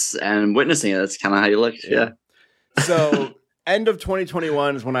and witnessing it. That's kind of how you look. Yeah. So end of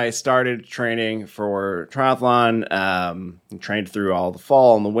 2021 is when I started training for triathlon, trained through all the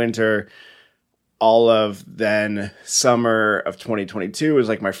fall and the winter. All of then summer of 2022 was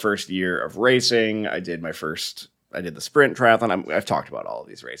like my first year of racing. I did the sprint triathlon. I've talked about all of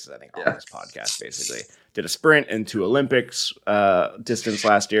these races, I think, on this podcast, basically. Did a sprint and 2 Olympics distance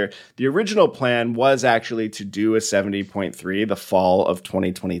last year. The original plan was actually to do a 70.3 the fall of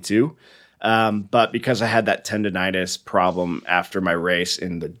 2022. But because I had that tendonitis problem after my race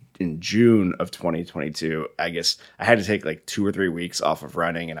in June of 2022, I guess I had to take like 2 or 3 weeks off of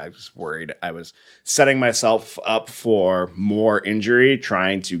running, and I was worried I was setting myself up for more injury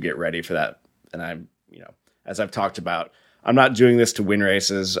trying to get ready for that. And I'm, as I've talked about, I'm not doing this to win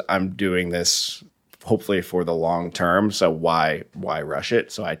races. I'm doing this hopefully for the long term. So why rush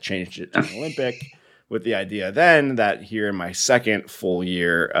it? So I changed it to an Olympic with the idea then that here in my second full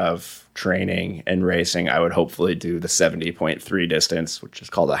year of training and racing, I would hopefully do the 70.3 distance, which is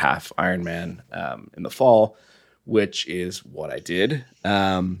called a half-Ironman in the fall, which is what I did.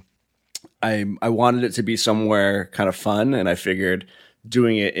 I wanted it to be somewhere kind of fun, and I figured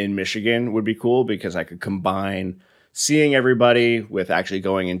doing it in Michigan would be cool because I could combine seeing everybody with actually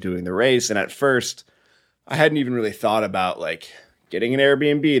going and doing the race. And at first, I hadn't even really thought about like getting an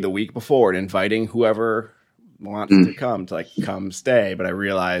Airbnb the week before and inviting whoever wants to come stay. But I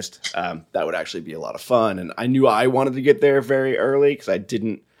realized that would actually be a lot of fun. And I knew I wanted to get there very early because I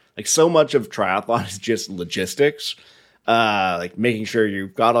didn't like so much of triathlon is just logistics. Like making sure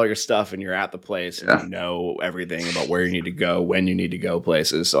you've got all your stuff and you're at the place and you know everything about where you need to go, when you need to go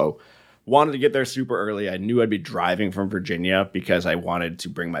places. So wanted to get there super early. I knew I'd be driving from Virginia because I wanted to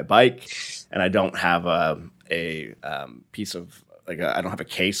bring my bike, and I don't have a piece of I don't have a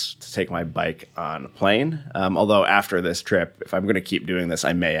case to take my bike on a plane. Although after this trip, if I'm going to keep doing this,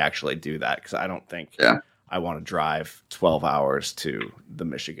 I may actually do that because I don't think I want to drive 12 hours to the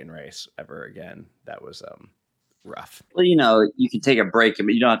Michigan race ever again. That was rough. Well, you can take a break, but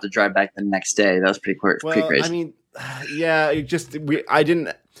you don't have to drive back the next day. That was pretty crazy. I mean, yeah, I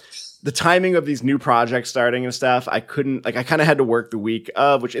didn't. The timing of these new projects starting and stuff, I couldn't, I kind of had to work the week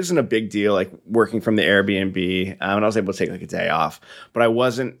of, which isn't a big deal, like working from the Airbnb. And I was able to take like a day off, but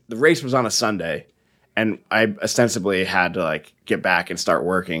the race was on a Sunday and I ostensibly had to get back and start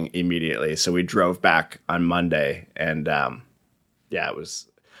working immediately. So we drove back on Monday and it was,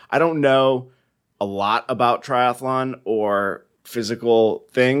 I don't know a lot about triathlon or physical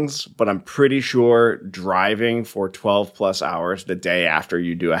things, but I'm pretty sure driving for 12 plus hours the day after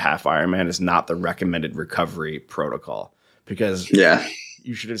you do a half Ironman is not the recommended recovery protocol, because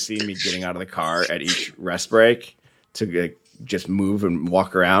you should have seen me getting out of the car at each rest break to just move and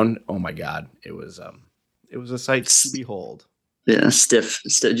walk around. Oh my God. It was a sight to behold. Yeah. Stiff.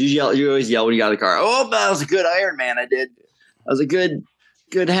 You always yell when you got out of the car. Oh, that was a good Ironman I did. That was a good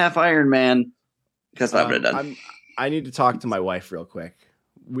half Ironman. That's what I would have done. I need to talk to my wife real quick.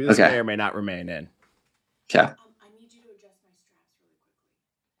 This may or may not remain in. Okay. I need you to adjust my straps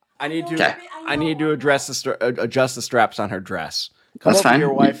really quickly. I need to adjust the straps on her dress. Come That's over fine.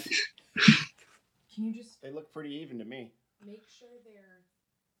 Your wife. Can you just? They look pretty even to me. Make sure they're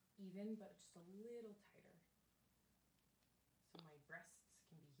even, but just a little tighter, so my breasts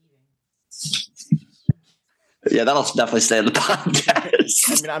can be heaving. Yeah, that'll definitely stay in the podcast.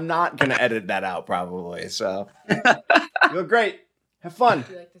 I mean, I'm not going to edit that out probably, so. You look great. Have fun.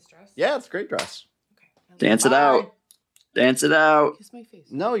 Do you like this dress? Yeah, it's a great dress. Okay. Dance it out. Dance it out. Kiss my face.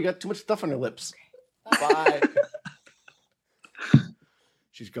 No, you got too much stuff on your lips. Okay. Bye.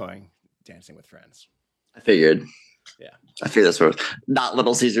 She's going dancing with friends. I figured. Yeah. I figured that's what not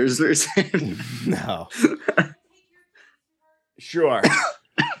Little Caesars we were saying. No. Sure.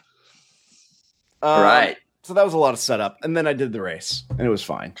 All right. So that was a lot of setup, and then I did the race, and it was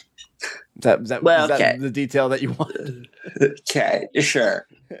fine. Is that the detail that you wanted? Okay, sure.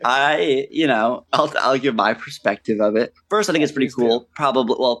 I'll give my perspective of it. First, I think it's pretty cool.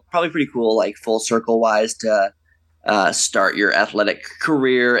 Probably pretty cool, like full circle wise, to start your athletic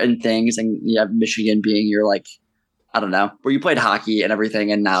career and things, and you have Michigan being your I don't know, where you played hockey and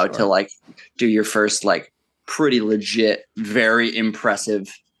everything, and now to do your first pretty legit, very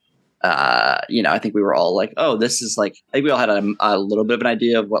impressive. I think we were all like, oh, this is I think we all had a little bit of an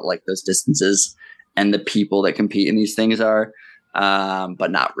idea of what those distances and the people that compete in these things are, but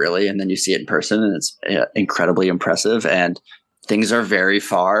not really. And then you see it in person and it's incredibly impressive and things are very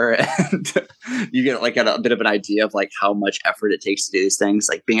far and you get a bit of an idea of how much effort it takes to do these things,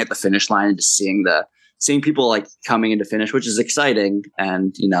 being at the finish line and just seeing people coming into finish, which is exciting.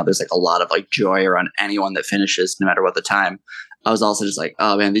 And, there's a lot of joy around anyone that finishes no matter what the time. I was also just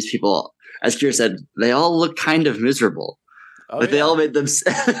oh man, these people, as Keir said, they all look kind of miserable. They all made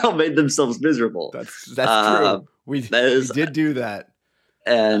themselves miserable. That's true. We did do that.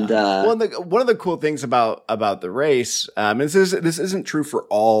 And one of the cool things about the race, this isn't true for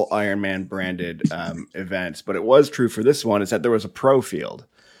all Ironman branded events, but it was true for this one, is that there was a pro field.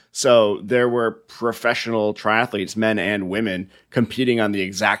 So there were professional triathletes, men and women, competing on the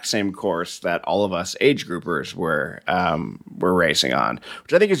exact same course that all of us age groupers were racing on,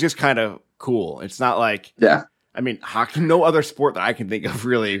 which I think is just kind of cool. It's not I mean, hockey, no other sport that I can think of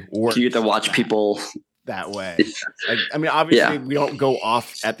really works. You get to watch people that way. Obviously we don't go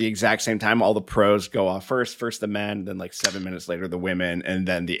off at the exact same time. All the pros go off first the men, then 7 minutes later the women, and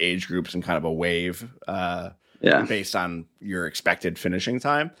then the age groups in kind of a wave. Based on your expected finishing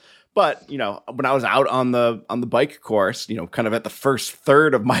time. But, when I was out on the bike course, kind of at the first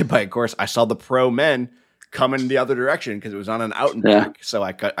third of my bike course, I saw the pro men coming the other direction because it was on an out and back. So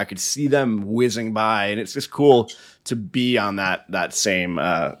I could see them whizzing by, and it's just cool to be on that same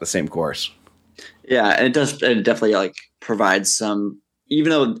the same course. Yeah, and it definitely provides some,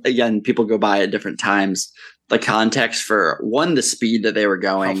 even though again people go by at different times, the context for the speed that they were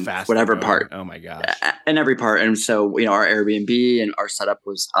going, how fast whatever part. Oh my gosh. And every part. And so, our Airbnb and our setup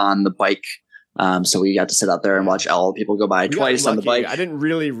was on the bike So we got to sit out there and watch all people go by twice on the bike. I didn't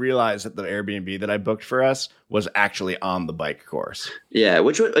really realize that the Airbnb that I booked for us was actually on the bike course. Yeah,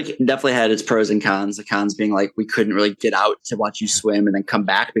 which definitely had its pros and cons. The cons being like we couldn't really get out to watch you swim and then come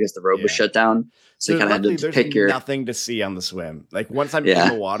back because the road was shut down. So you kind of had to pick your nothing to see on the swim. Like once I'm in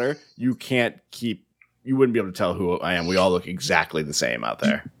the water, you wouldn't be able to tell who I am. We all look exactly the same out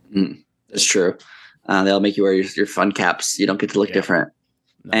there. That's true. They all make you wear your fun caps. You don't get to look different.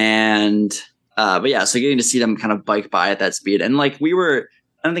 No. And but yeah, so getting to see them kind of bike by at that speed, and like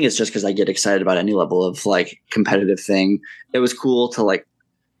I don't think it's just because I get excited about any level of like competitive thing. It was cool to like,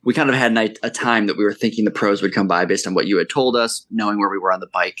 we kind of had a time that we were thinking the pros would come by based on what you had told us, knowing where we were on the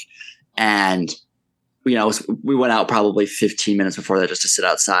bike. And, we went out probably 15 minutes before that just to sit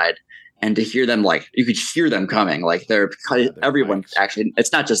outside and to hear them, like you could hear them coming, like everyone bikes. Actually,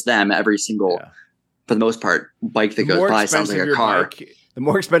 it's not just them, every single, for the most part, bike that goes by sounds like a car. The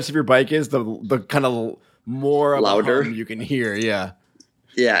more expensive your bike is, the kind of more louder you can hear. Yeah.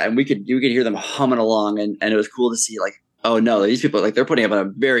 Yeah. And you could hear them humming along, and it was cool to see like, oh no, these people, like they're putting up a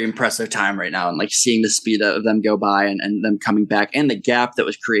very impressive time right now. And like seeing the speed of them go by and them coming back and the gap that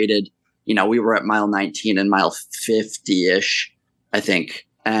was created, we were at mile 19 and mile 50-ish, I think.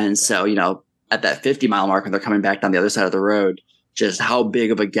 And so, at that 50-mile mark when they're coming back down the other side of the road, just how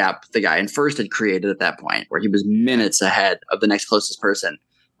big of a gap the guy in first had created at that point, where he was minutes ahead of the next closest person.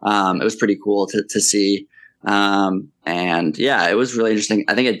 It was pretty cool to see. And yeah, it was really interesting.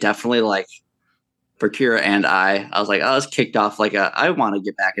 I think it definitely, like, for Kira and I was like, I was kicked off like I want to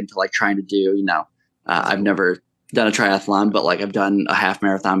get back into like trying to do, I've never done a triathlon, but like I've done a half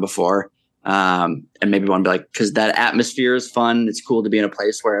marathon before. And maybe want to be like, cause that atmosphere is fun. It's cool to be in a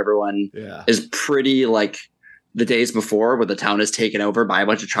place where everyone is pretty like the days before, where the town is taken over by a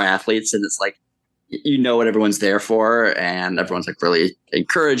bunch of triathletes, and it's like, what everyone's there for, and everyone's like really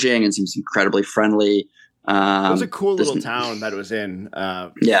encouraging and seems incredibly friendly. It was a cool little town that it was in.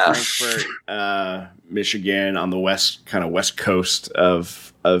 Frankfurt, Michigan, on the west coast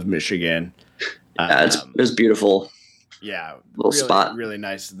of Michigan. It was beautiful. Yeah, little spot, really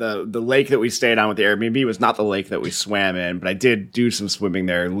nice. The lake that we stayed on with the Airbnb was not the lake that we swam in, but I did do some swimming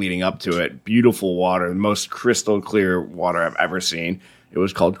there leading up to it. Beautiful water, the most crystal clear water I've ever seen. It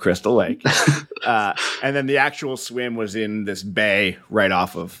was called Crystal Lake. And then the actual swim was in this bay right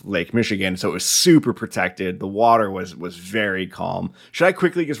off of Lake Michigan. So it was super protected. The water was very calm. Should I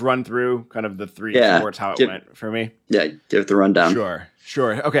quickly just run through kind of the three sports, how it went for me? Yeah, give the rundown.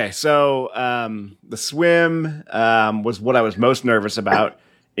 Sure. Okay, so the swim was what I was most nervous about.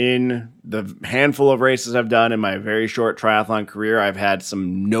 In the handful of races I've done in my very short triathlon career, I've had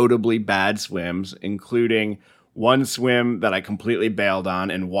some notably bad swims, including one swim that I completely bailed on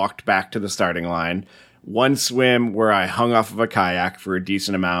and walked back to the starting line. One swim where I hung off of a kayak for a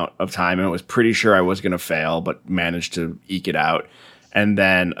decent amount of time and was pretty sure I was going to fail, but managed to eke it out. And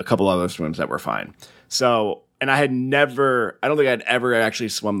then a couple other swims that were fine. So, and I don't think I'd ever actually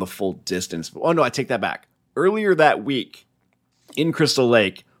swum the full distance. Oh no, I take that back. Earlier that week in Crystal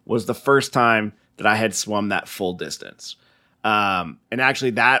Lake was the first time that I had swum that full distance. And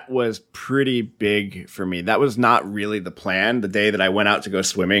actually that was pretty big for me. That was not really the plan the day that I went out to go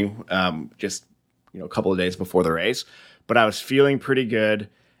swimming, just, a couple of days before the race, but I was feeling pretty good.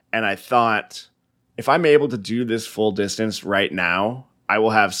 And I thought, if I'm able to do this full distance right now, I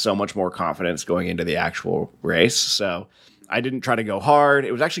will have so much more confidence going into the actual race. So I didn't try to go hard.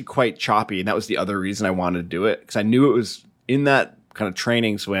 It was actually quite choppy. And that was the other reason I wanted to do it, because I knew it was in that kind of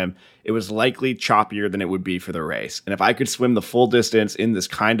training swim. It was likely choppier than it would be for the race. And if I could swim the full distance in this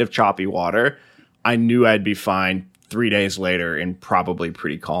kind of choppy water, I knew I'd be fine 3 days later in probably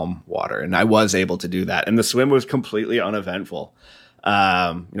pretty calm water. And I was able to do that. And the swim was completely uneventful.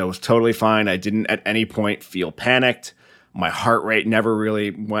 It was totally fine. I didn't at any point feel panicked. My heart rate never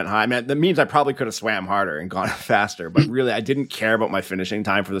really went high. I mean, that means I probably could have swam harder and gone faster, but really I didn't care about my finishing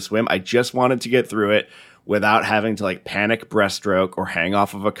time for the swim. I just wanted to get through it without having to like panic breaststroke or hang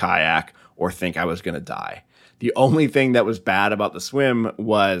off of a kayak or think I was going to die. The only thing that was bad about the swim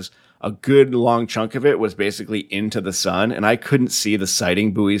was a good long chunk of it was basically into the sun, and I couldn't see the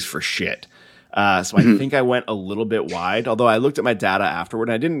sighting buoys for shit. So I think I went a little bit wide, although I looked at my data afterward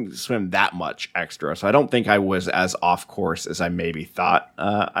and I didn't swim that much extra. So I don't think I was as off course as I maybe thought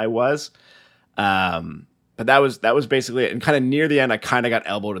I was. But that was basically it. And kind of near the end, I kind of got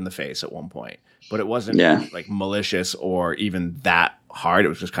elbowed in the face at one point, but it wasn't like malicious or even that hard. It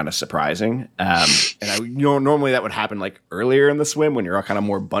was just kind of surprising. And normally that would happen like earlier in the swim when you're all kind of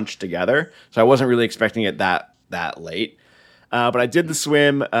more bunched together. So I wasn't really expecting it that late. But I did the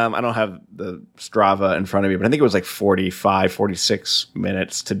swim. I don't have the Strava in front of me, but I think it was like 45, 46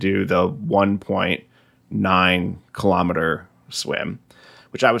 minutes to do the 1.9 kilometer swim,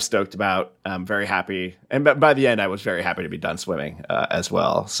 which I was stoked about. Very happy. And by the end, I was very happy to be done swimming as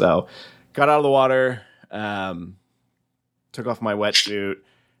well. So got out of the water, took off my wetsuit,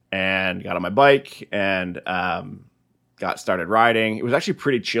 and got on my bike and got started riding. It was actually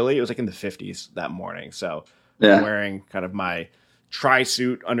pretty chilly. It was like in the 50s that morning. So I'm wearing kind of my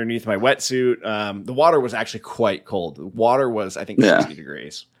tri-suit underneath my wetsuit. The water was actually quite cold. The water was, I think, 60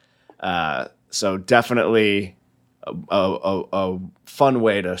 degrees. So definitely a fun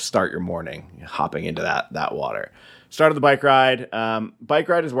way to start your morning, hopping into that water. Started the bike ride. Bike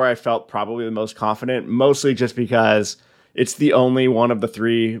ride is where I felt probably the most confident, mostly just because it's the only one of the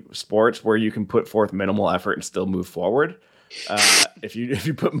three sports where you can put forth minimal effort and still move forward. If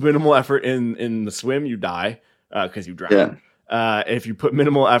you put minimal effort in the swim, you die because you drown. If you put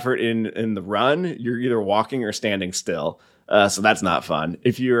minimal effort in the run, you're either walking or standing still. So that's not fun.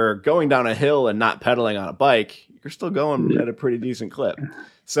 If you're going down a hill and not pedaling on a bike, you're still going at a pretty decent clip.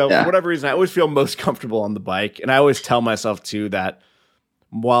 So for whatever reason, I always feel most comfortable on the bike. And I always tell myself too that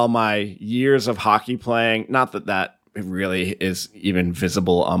while my years of hockey playing, not that it really is even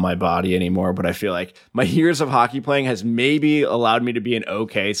visible on my body anymore, but I feel like my years of hockey playing has maybe allowed me to be an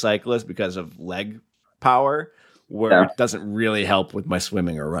okay cyclist because of leg power, where it doesn't really help with my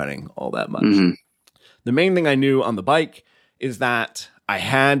swimming or running all that much. The main thing I knew on the bike is that I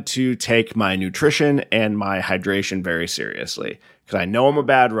had to take my nutrition and my hydration very seriously because I know I'm a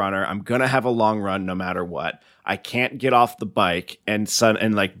bad runner. I'm going to have a long run no matter what. I can't get off the bike and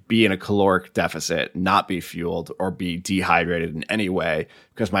like be in a caloric deficit, not be fueled or be dehydrated in any way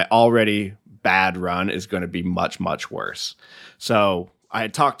because my already bad run is going to be much, much worse. So I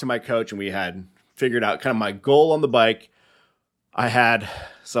had talked to my coach and we had figured out kind of my goal on the bike. I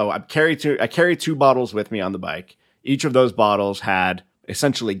carry two bottles with me on the bike. Each of those bottles had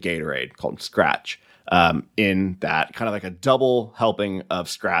essentially Gatorade called Scratch in that, kind of like a double helping of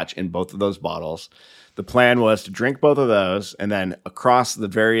Scratch in both of those bottles. The plan was to drink both of those, and then across the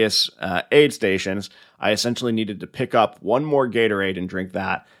various aid stations, I essentially needed to pick up one more Gatorade and drink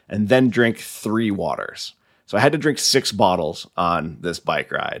that, and then drink 3 waters. So I had to drink 6 bottles on this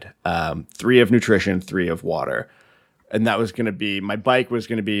bike ride, 3 of nutrition, 3 of water. And that was going to be, my bike was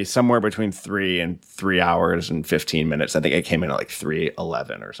going to be somewhere between 3 and 3 hours and 15 minutes. I think it came in at like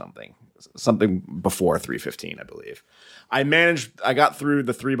 3:11 or something before 3:15, I believe. I got through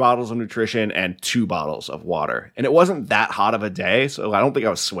the 3 bottles of nutrition and 2 bottles of water. And it wasn't that hot of a day, so I don't think I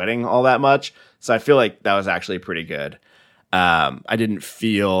was sweating all that much. So I feel like that was actually pretty good. I didn't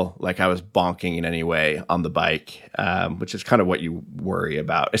feel like I was bonking in any way on the bike, which is kind of what you worry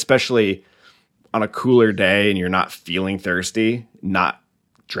about, especially on a cooler day and you're not feeling thirsty, not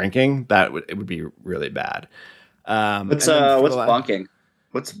drinking. It would be really bad. What's bonking?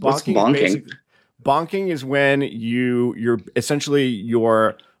 What's bonking? Bonking is when you're essentially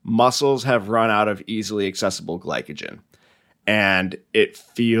your muscles have run out of easily accessible glycogen, and it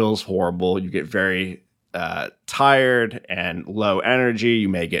feels horrible. You get very tired and low energy. You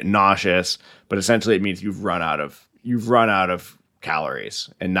may get nauseous, but essentially it means you've run out of calories,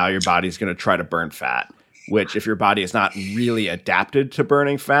 and now your body's going to try to burn fat, which if your body is not really adapted to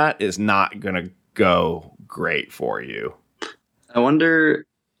burning fat is not going to go great for you. I wonder,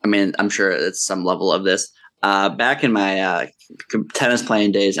 I mean, I'm sure it's some level of this. Back in my tennis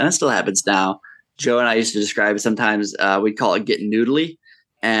playing days, and it still happens now, Joe and I used to describe it sometimes, we'd call it getting noodly,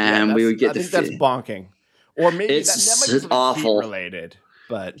 and we would get that's bonking. Or maybe it's that might be awful. Heat related.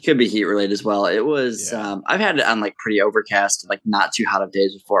 But it could be heat related as well. It was, I've had it on like pretty overcast, like not too hot of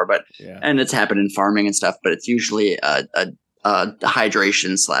days before, and it's happened in farming and stuff, but it's usually a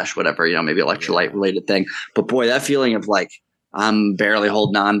hydration / whatever, maybe electrolyte related thing. But boy, that feeling of like, I'm barely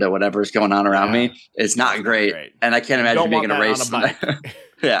holding on to whatever's going on around me is not great. And I can't imagine making a race. On a bike.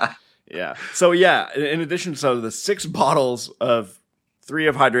 Yeah. So in addition, the 6 bottles of 3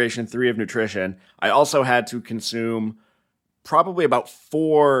 of hydration, 3 of nutrition, I also had to consume probably about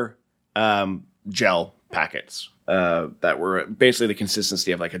 4 gel packets that were basically the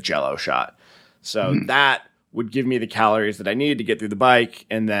consistency of like a Jell-O shot. So that would give me the calories that I needed to get through the bike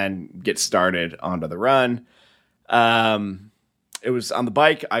and then get started onto the run. It was on the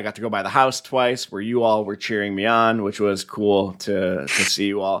bike. I got to go by the house twice where you all were cheering me on, which was cool to see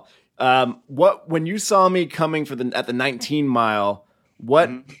you all. When you saw me coming at the 19 mile,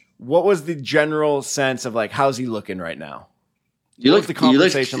 what was the general sense of like, how's he looking right now? What was the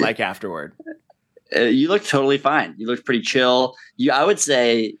conversation like afterward? You looked totally fine. You looked pretty chill. I would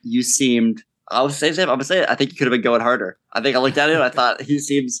say you seemed I would say, I think you could have been going harder. I think I looked at it and I thought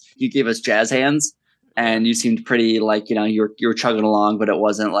you gave us jazz hands and you seemed pretty like, you were chugging along, but it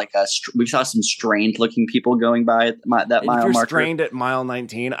wasn't like we saw some strained looking people going by at that mile marker. If you're strained at mile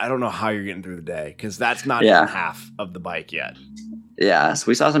 19, I don't know how you're getting through the day because that's not even half of the bike yet. Yeah. So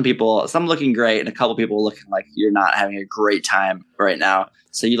we saw some people, some looking great and a couple people looking like you're not having a great time right now.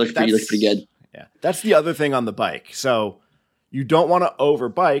 So you look pretty good. Yeah. That's the other thing on the bike. So you don't want to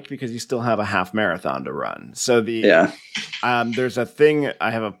overbike because you still have a half marathon to run. So there's a thing,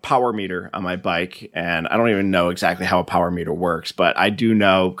 I have a power meter on my bike and I don't even know exactly how a power meter works, but I do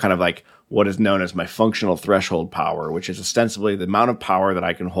know kind of like what is known as my functional threshold power, which is ostensibly the amount of power that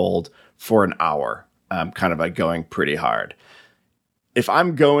I can hold for an hour, kind of like going pretty hard. If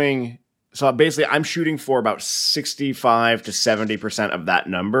I'm going, so basically I'm shooting for about 65 to 70% of that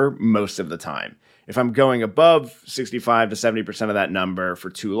number most of the time. If I'm going above 65 to 70% of that number for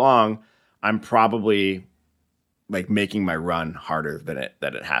too long, I'm probably like making my run harder than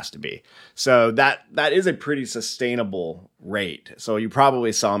it has to be. So that is a pretty sustainable rate. So you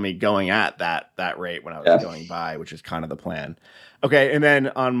probably saw me going at that rate when I was going by, which is kind of the plan. Okay, and then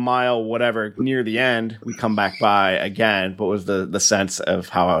on mile whatever near the end, we come back by again. What was the sense of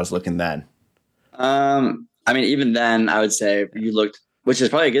how I was looking then? I mean, even then, I would say you looked, which is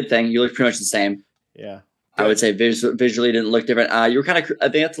probably a good thing. You looked pretty much the same. Yeah. I would say visually didn't look different. You were kind of, I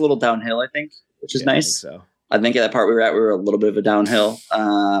think that's a little downhill, I think, which is nice. I think at that part we were a little bit of a downhill.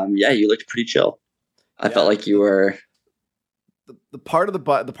 You looked pretty chill. I felt like you were. The part of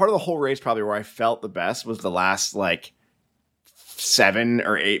the whole race probably where I felt the best was the last like 7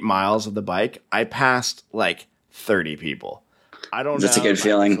 or 8 miles of the bike. I passed like 30 people. I don't know. That's a good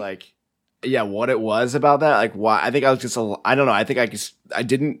feeling. Like, yeah, what it was about that? Like, why? I think I was just I don't know. I think I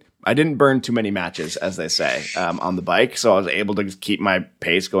didn't burn too many matches, as they say, on the bike. So I was able to just keep my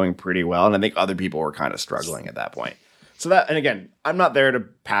pace going pretty well. And I think other people were kind of struggling at that point. So and again, I'm not there to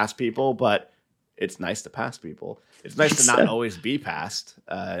pass people, but it's nice to pass people. It's nice to not always be passed.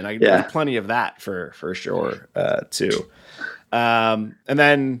 And there's plenty of that for sure, too. And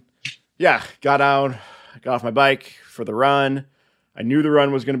then, got off my bike for the run. I knew the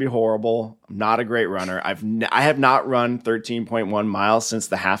run was going to be horrible. I'm not a great runner. I have not run 13.1 miles since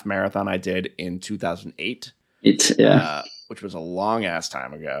the half marathon I did in 2008, which was a long ass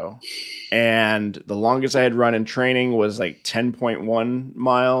time ago. And the longest I had run in training was like 10.1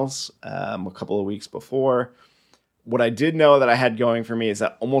 miles a couple of weeks before. What I did know that I had going for me is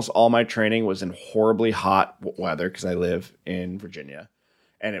that almost all my training was in horribly hot weather because I live in Virginia.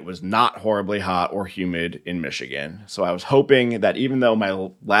 And it was not horribly hot or humid in Michigan. So I was hoping that even though my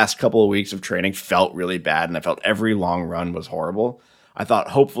last couple of weeks of training felt really bad and I felt every long run was horrible, I thought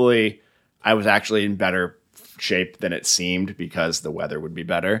hopefully I was actually in better shape than it seemed because the weather would be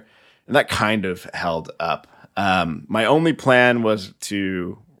better. And that kind of held up. My only plan was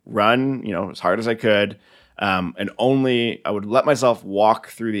to run, as hard as I could. And I would let myself walk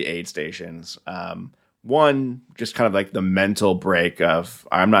through the aid stations. One, just kind of like the mental break of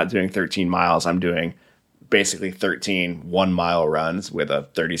I'm not doing 13 miles. I'm doing basically 13 1-mile runs with a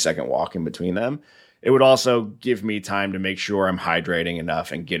 30-second walk in between them. It would also give me time to make sure I'm hydrating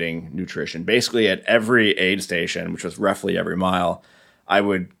enough and getting nutrition. Basically, at every aid station, which was roughly every mile, I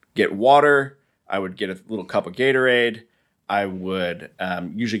would get water. I would get a little cup of Gatorade. I would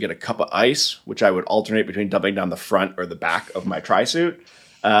usually get a cup of ice, which I would alternate between dumping down the front or the back of my tri-suit.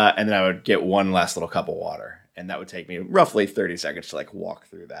 And then I would get one last little cup of water. And that would take me roughly 30 seconds to like walk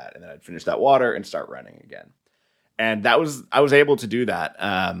through that. And then I'd finish that water and start running again. And I was able to do that.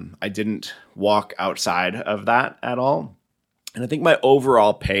 I didn't walk outside of that at all. And I think my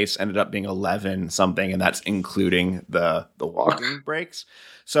overall pace ended up being 11 something. And that's including the walking breaks.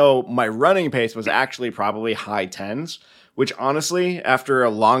 So my running pace was actually probably high 10s, which honestly, after a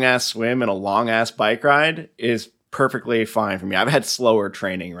long ass swim and a long ass bike ride is perfectly fine for me. I've had slower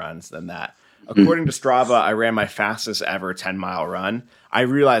training runs than that. According to Strava, I ran my fastest ever 10-mile run. I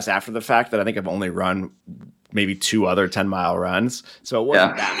realized after the fact that I think I've only run maybe 2 other 10-mile runs. So it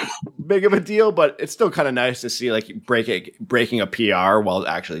wasn't that big of a deal, but it's still kind of nice to see like breaking a PR while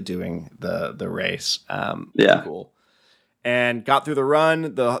actually doing the race. Cool. And got through the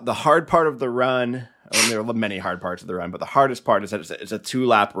run. The hard part of the run, there are many hard parts of the run, but the hardest part is that it's a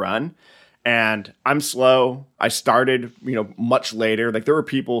 2-lap run. And I'm slow. I started, much later. Like there were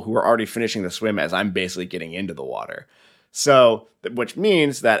people who were already finishing the swim as I'm basically getting into the water. So, which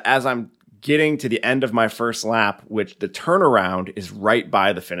means that as I'm getting to the end of my first lap, which the turnaround is right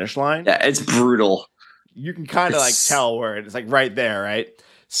by the finish line. Yeah, it's brutal. You can kind of like tell where it's like right there, right?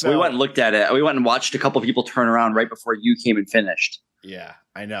 So we went and looked at it. We went and watched a couple of people turn around right before you came and finished. Yeah,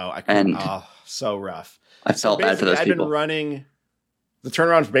 I know. And so rough. I felt bad for those I've people. been running. The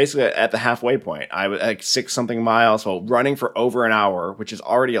turnaround's basically at the halfway point. I was like 6-something miles, so running for over an hour, which is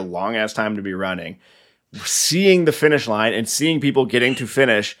already a long ass time to be running. Seeing the finish line and seeing people getting to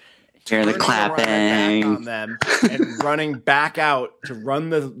finish, hearing the clapping back on them, and running back out to run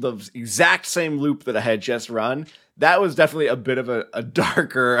the exact same loop that I had just run. That was definitely a bit of a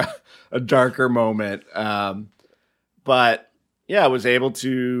darker moment. But yeah, I was able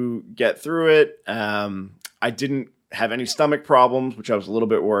to get through it. I didn't have any stomach problems, which I was a little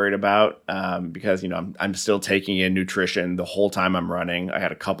bit worried about because, I'm still taking in nutrition the whole time I'm running. I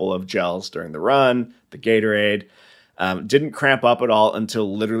had a couple of gels during the run, the Gatorade. Didn't cramp up at all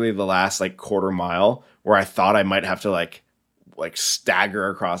until literally the last quarter mile, where I thought I might have to like stagger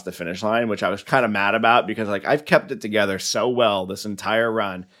across the finish line, which I was kind of mad about because I've kept it together so well this entire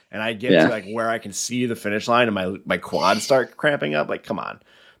run, and I get to where I can see the finish line and my quads start cramping up. Come on.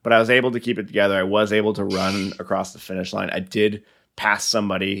 But I was able to keep it together. I was able to run across the finish line. I did pass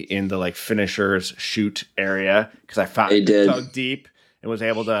somebody in the finishers chute area because I found it so deep and was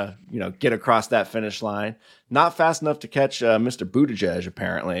able to, get across that finish line. Not fast enough to catch Mr. Buttigieg,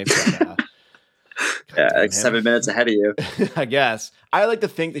 apparently. But, 7 minutes ahead of you. I guess. I like to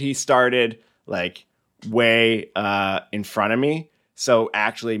think that he started way in front of me. So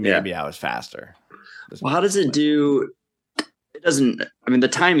actually, maybe I was faster. Well, how does it do? It doesn't. I mean, the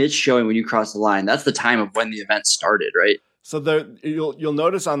time it's showing when you cross the line, that's the time of when the event started, right? So you'll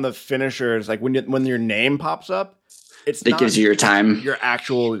notice on the finishers, when your name pops up, it gives you your time.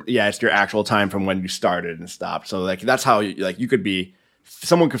 It's your actual time from when you started and stopped. So that's how you could be.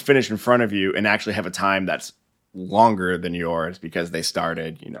 Someone could finish in front of you and actually have a time that's longer than yours because they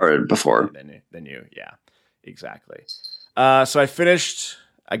started, or before than you. Yeah, exactly. So I finished.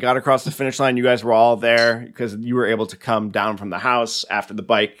 I got across the finish line. You guys were all there because you were able to come down from the house after the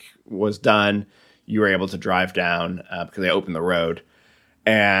bike was done. You were able to drive down because they opened the road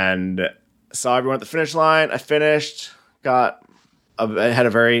and saw everyone at the finish line. I finished. I had a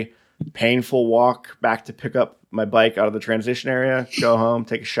very painful walk back to pick up my bike out of the transition area, go home,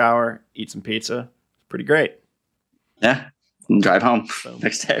 take a shower, eat some pizza. Pretty great. Yeah. And drive home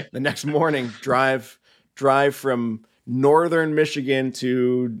next day. The next morning, drive from northern Michigan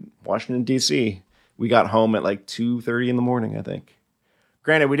to Washington, D.C. We got home at 2:30 in the morning, I think.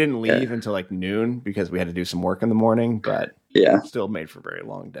 Granted, we didn't leave until noon because we had to do some work in the morning, but still made for a very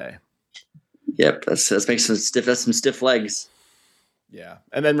long day. Yep, that makes some stiff legs. Yeah.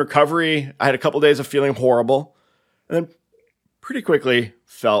 And then recovery, I had a couple days of feeling horrible. And then pretty quickly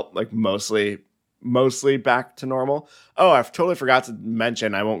felt mostly back to normal. Oh, I totally forgot to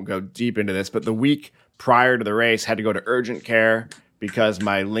mention, I won't go deep into this, but the week prior to the race, had to go to urgent care because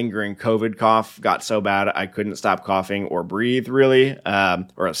my lingering COVID cough got so bad I couldn't stop coughing or breathe really,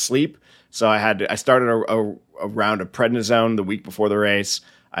 or sleep. So I started a round of prednisone the week before the race.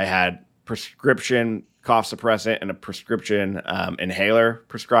 I had prescription cough suppressant and a prescription inhaler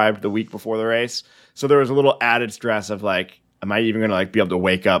prescribed the week before the race. So there was a little added stress of am I even going to be able to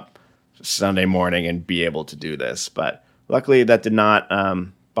wake up Sunday morning and be able to do this? But luckily that did not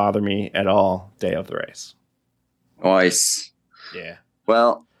bother me at all day of the race. Nice. Yeah.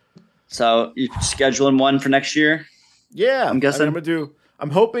 Well, so you scheduling one for next year? Yeah. I'm guessing. I'm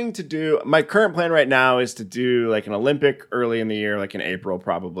hoping to do, my current plan right now is to do an Olympic early in the year, in April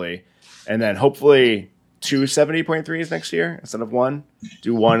probably. And then hopefully 2 70.3s next year instead of one.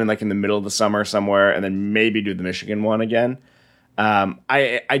 Do one in the middle of the summer somewhere, and then maybe do the Michigan one again.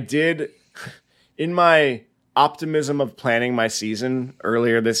 I did, in my optimism of planning my season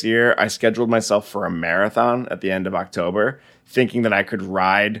earlier this year, I scheduled myself for a marathon at the end of October, thinking that I could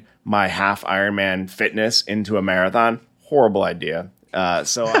ride my half-Ironman fitness into a marathon. Horrible idea.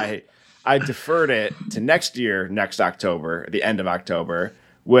 So I deferred it to next October, the end of October,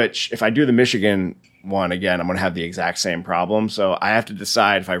 which if I do the Michigan one again, I'm going to have the exact same problem. So I have to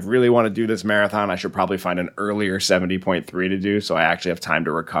decide if I really want to do this marathon, I should probably find an earlier 70.3 to do. So I actually have time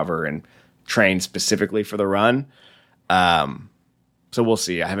to recover and train specifically for the run. So we'll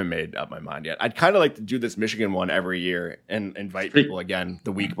see. I haven't made up my mind yet. I'd kind of like to do this Michigan one every year and invite people again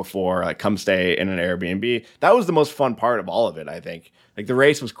the week before, come stay in an Airbnb. That was the most fun part of all of it, I think. The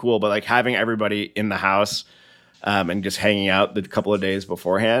race was cool, but having everybody in the house and just hanging out the couple of days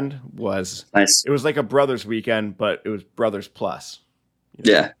beforehand was nice. It was like a brothers weekend, but it was brothers plus.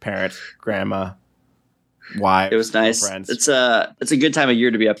 Parents, grandma, wives. It was nice. Friends. It's a good time of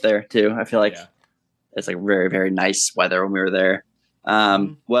year to be up there too. I feel like it's very, very nice weather when we were there.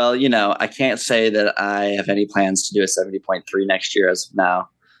 Well, I can't say that I have any plans to do a 70.3 next year as of now,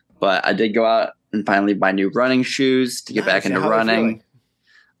 but I did go out and finally buy new running shoes to get back into running.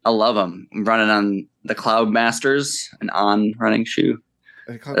 I love them. I'm running on the Cloud Masters, an On running shoe.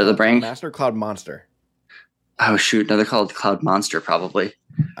 The brand Master, Cloud Monster. Oh shoot! No, they're called Cloud Monster probably.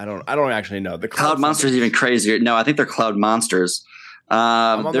 I don't actually know. The Cloud Monster is even crazier. No, I think they're Cloud Monsters.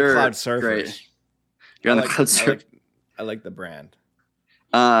 I'm on the Cloud Surfers. Great. You're on the Cloud Surfers. I like the brand.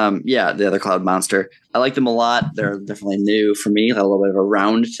 Yeah, the other Cloud Monster. I like them a lot. They're definitely new for me. A little bit of a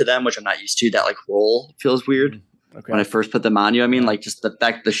round to them, which I'm not used to. That like roll feels weird when I first put them on you. I mean, like just the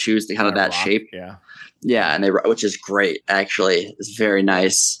fact the shoes, they kind of that shape. Yeah, and which is great. Actually, it's very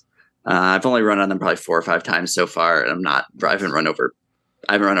nice. I've only run on them probably 4 or 5 times so far, and I haven't run over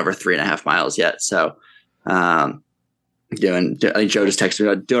 3.5 miles yet. So, I think Joe just texted me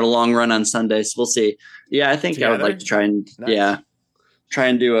about doing a long run on Sunday. So we'll see. Yeah, I think I would like to try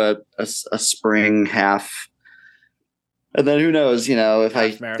and do a spring half, and then who knows? If I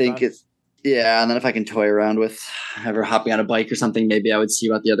think it's and then if I can toy around with ever hopping on a bike or something, maybe I would see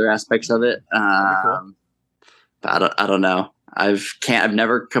about the other aspects of it. Cool. But I don't know. I've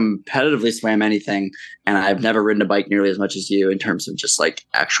never competitively swam anything, and I've never ridden a bike nearly as much as you in terms of just like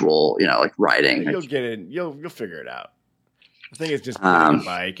actual, like riding. You'll get in. You'll figure it out. The thing is just getting a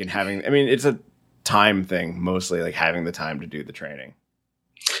bike and having. I mean, it's a time thing mostly, like having the time to do the training.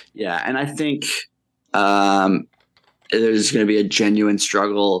 Yeah, and I think there's going to be a genuine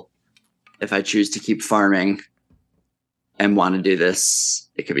struggle if I choose to keep farming and want to do this.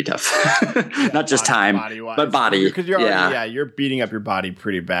 It could be tough. Not just time, but body. Because you're beating up your body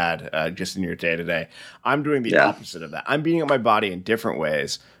pretty bad just in your day to day. I'm doing the opposite of that. I'm beating up my body in different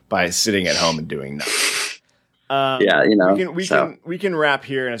ways by sitting at home and doing nothing. We can wrap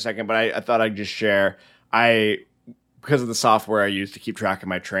here in a second, but I thought I'd just share. Because of the software I use to keep track of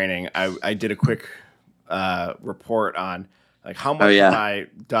my training, I did a quick report on like how much have I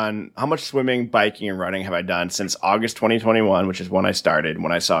done, how much swimming, biking, and running have I done since August 2021, which is when I started,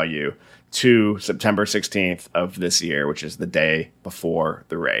 when I saw you, to September 16th of this year, which is the day before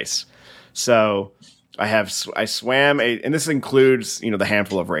the race. So I swam and this includes, the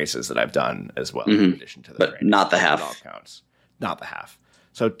handful of races that I've done as well, in addition to the training. Not the half. It all counts. Not the half.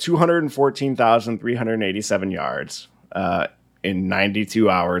 So 214,387 yards in 92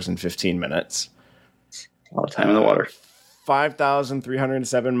 hours and 15 minutes. A lot of time in the water.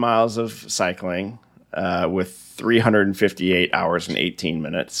 5,307 miles of cycling with 358 hours and 18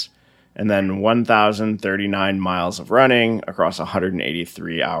 minutes. And then 1,039 miles of running across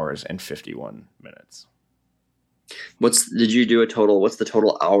 183 hours and 51 minutes. Did you do a total? What's the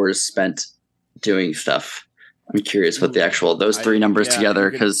total hours spent doing stuff? I'm curious what the actual, those three numbers together,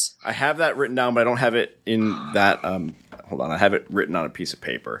 because I have that written down, but I don't have it in that. Hold on. I have it written on a piece of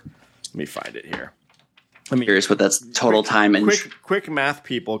paper. Let me find it here. I'm curious what that's total time. And quick math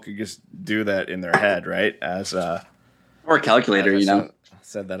people could just do that in their head, right? Or a calculator,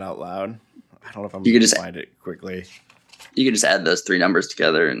 Said that out loud. I don't know if I'm going to find it quickly. You could just add those three numbers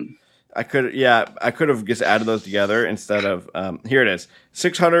together, and I could have just added those together instead of here it is,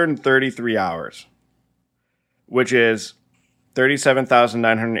 633 hours, which is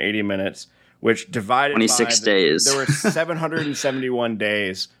 37,980 minutes, which divided 26 days. There were 771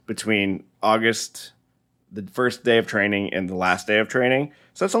 days between August, the first day of training, and the last day of training.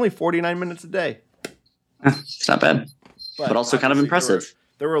 So that's only 49 minutes a day. It's not bad, but also kind of impressive.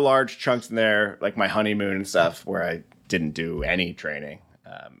 There were large chunks in there, like my honeymoon and stuff, where I didn't do any training.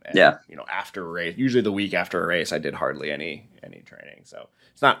 After a race, usually the week after a race, I did hardly any training. So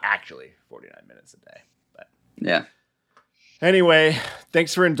it's not actually 49 minutes a day. But yeah. Anyway,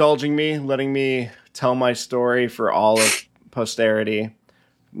 thanks for indulging me, letting me tell my story for all of posterity.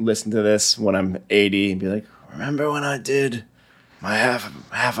 Listen to this when I'm 80 and be like, remember when I did my half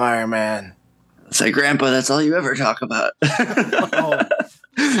Ironman? It's like, Grandpa, that's all you ever talk about.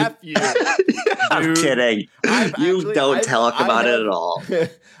 F you. I'm kidding. You don't talk about it at all.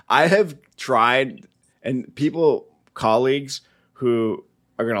 I have tried, and colleagues who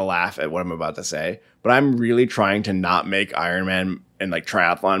are going to laugh at what I'm about to say, but I'm really trying to not make Ironman and like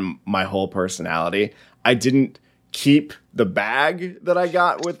triathlon my whole personality. I didn't keep the bag that I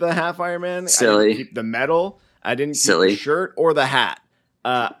got with the half Ironman. Silly. I didn't keep the medal. I didn't keep the shirt or the hat.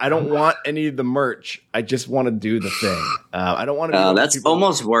 I don't want any of the merch. I just want to do the thing. I don't want to be that's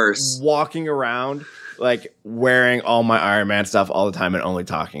almost worse. Walking around like wearing all my Ironman stuff all the time and only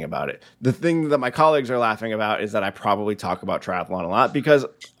talking about it. The thing that my colleagues are laughing about is that I probably talk about triathlon a lot because,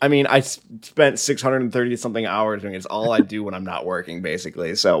 I spent 630 something hours doing it. It's all I do when I'm not working,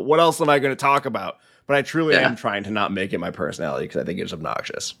 basically. So what else am I going to talk about? But I truly am trying to not make it my personality because I think it's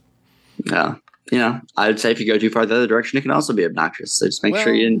obnoxious. Yeah. I'd say if you go too far the other direction, it can also be obnoxious. So just make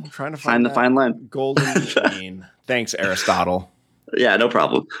sure you find the fine line. Golden between. Thanks, Aristotle. Yeah, no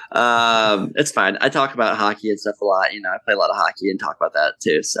problem. It's fine. I talk about hockey and stuff a lot. I play a lot of hockey and talk about that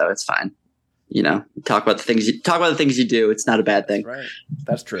too. So it's fine. Talk about the things you do. It's not a bad thing.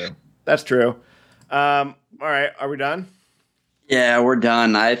 That's right. That's true. All right. Are we done? Yeah, we're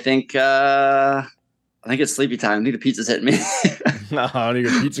done. I think it's sleepy time. I think the pizza's hitting me. No, I need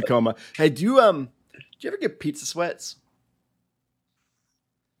a pizza coma. Hey, do you ever get pizza sweats?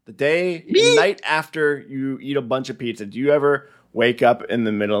 The night after you eat a bunch of pizza, do you ever wake up in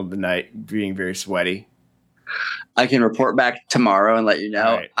the middle of the night being very sweaty? I can report back tomorrow and let you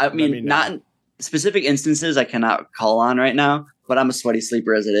know. Right. I mean, not in specific instances I cannot call on right now, but I'm a sweaty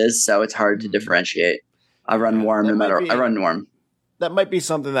sleeper as it is, so it's hard to differentiate. I run warm I run warm. That might be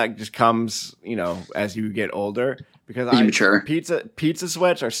something that just comes, as you get older. Because mature. Pizza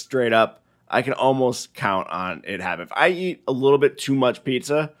sweats are straight up. I can almost count on it happening. If I eat a little bit too much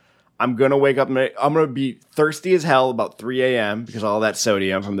pizza, I'm going to wake up and I'm going to be thirsty as hell about 3 a.m. because of all that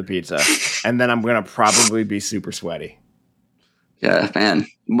sodium from the pizza. And then I'm going to probably be super sweaty. Yeah, man.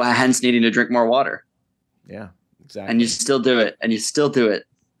 Hence needing to drink more water. Yeah, exactly. And you still do it.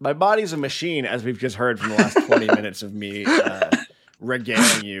 My body's a machine, as we've just heard from the last 20 minutes of me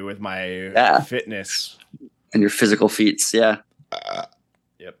regaling you with my fitness. And your physical feats, yeah.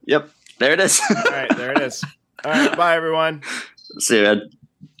 Yep. There it is. All right, there it is. All right, bye, everyone. See you, man.